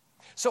way.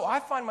 So I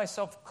find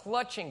myself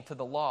clutching to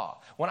the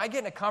law. When I get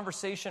in a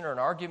conversation or an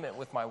argument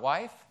with my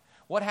wife,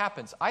 what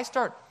happens? I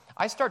start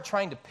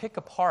trying to pick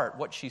apart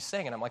what she's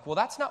saying. And I'm like, well,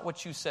 that's not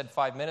what you said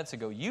 5 minutes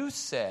ago. You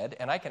said,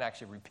 and I can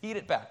actually repeat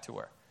it back to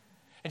her.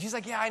 And she's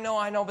like, yeah, I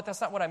know, but that's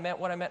not what I meant.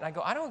 And I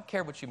go, I don't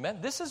care what you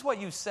meant. This is what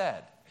you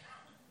said.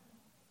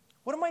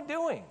 What am I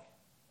doing?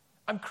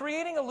 I'm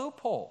creating a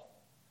loophole.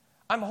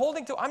 I'm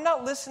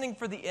not listening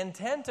for the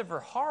intent of her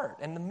heart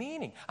and the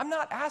meaning. I'm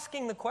not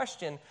asking the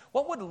question,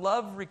 what would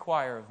love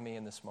require of me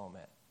in this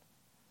moment?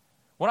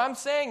 What I'm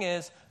saying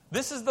is,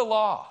 this is the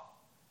law.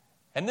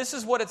 And this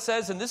is what it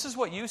says, and this is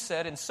what you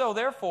said, and so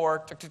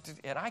therefore,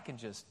 and I can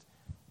just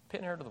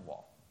pin her to the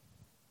wall.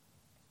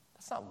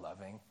 That's not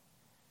loving.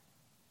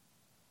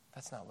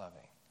 That's not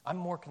loving. I'm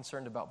more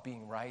concerned about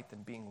being right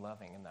than being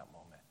loving in that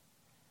moment.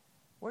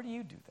 Where do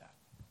you do that?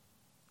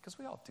 Because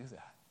we all do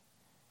that.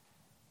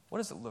 What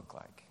does it look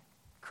like?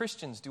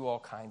 Christians do all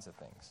kinds of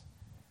things.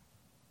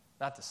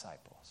 Not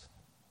disciples.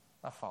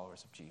 Not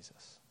followers of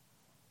Jesus.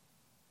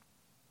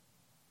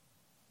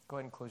 Go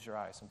ahead and close your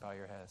eyes and bow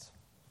your heads.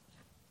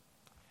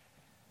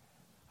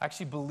 I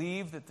actually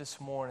believe that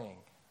this morning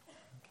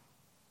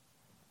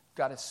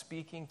God is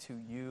speaking to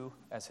you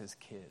as his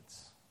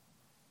kids.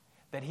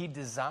 that he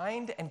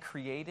designed and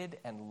created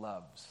and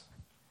loves.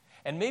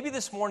 And maybe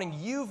this morning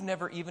you've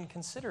never even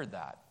considered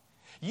that.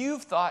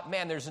 You've thought,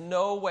 man, there's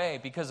no way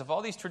because of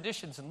all these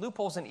traditions and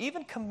loopholes and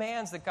even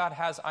commands that God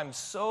has, I'm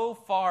so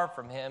far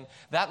from him.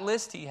 That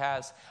list he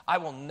has, I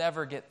will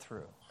never get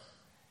through.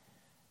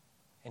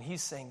 And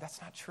he's saying,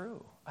 that's not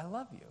true. I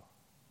love you.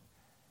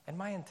 And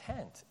my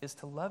intent is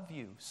to love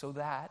you so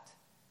that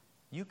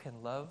you can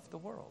love the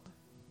world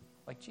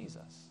like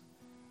Jesus.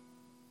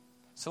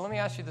 So let me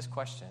ask you this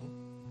question.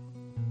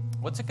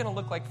 What's it going to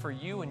look like for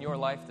you in your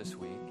life this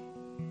week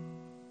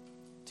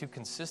to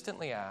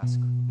consistently ask,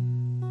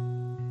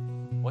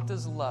 what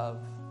does love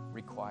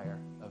require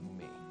of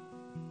me?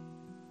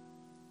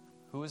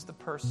 Who is the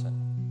person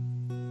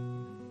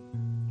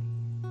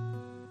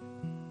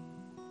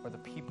or the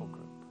people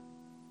group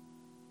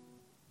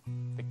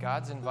that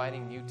God's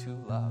inviting you to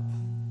love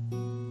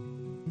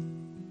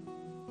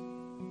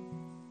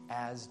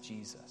as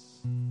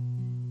Jesus?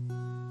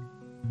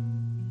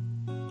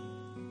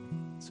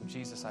 So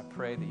Jesus, I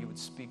pray that you would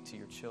speak to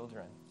your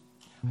children.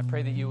 I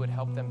pray that you would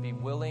help them be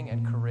willing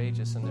and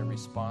courageous in their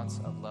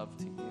response of love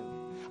to you.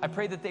 I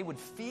pray that they would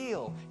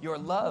feel your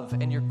love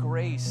and your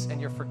grace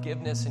and your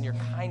forgiveness and your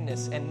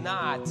kindness and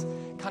not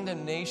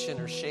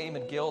condemnation or shame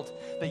and guilt,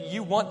 that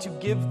you want to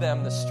give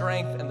them the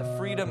strength and the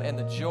freedom and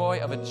the joy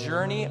of a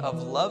journey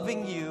of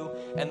loving you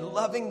and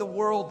loving the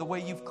world the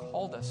way you've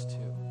called us to.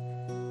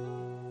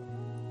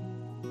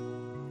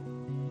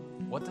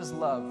 What does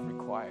love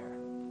require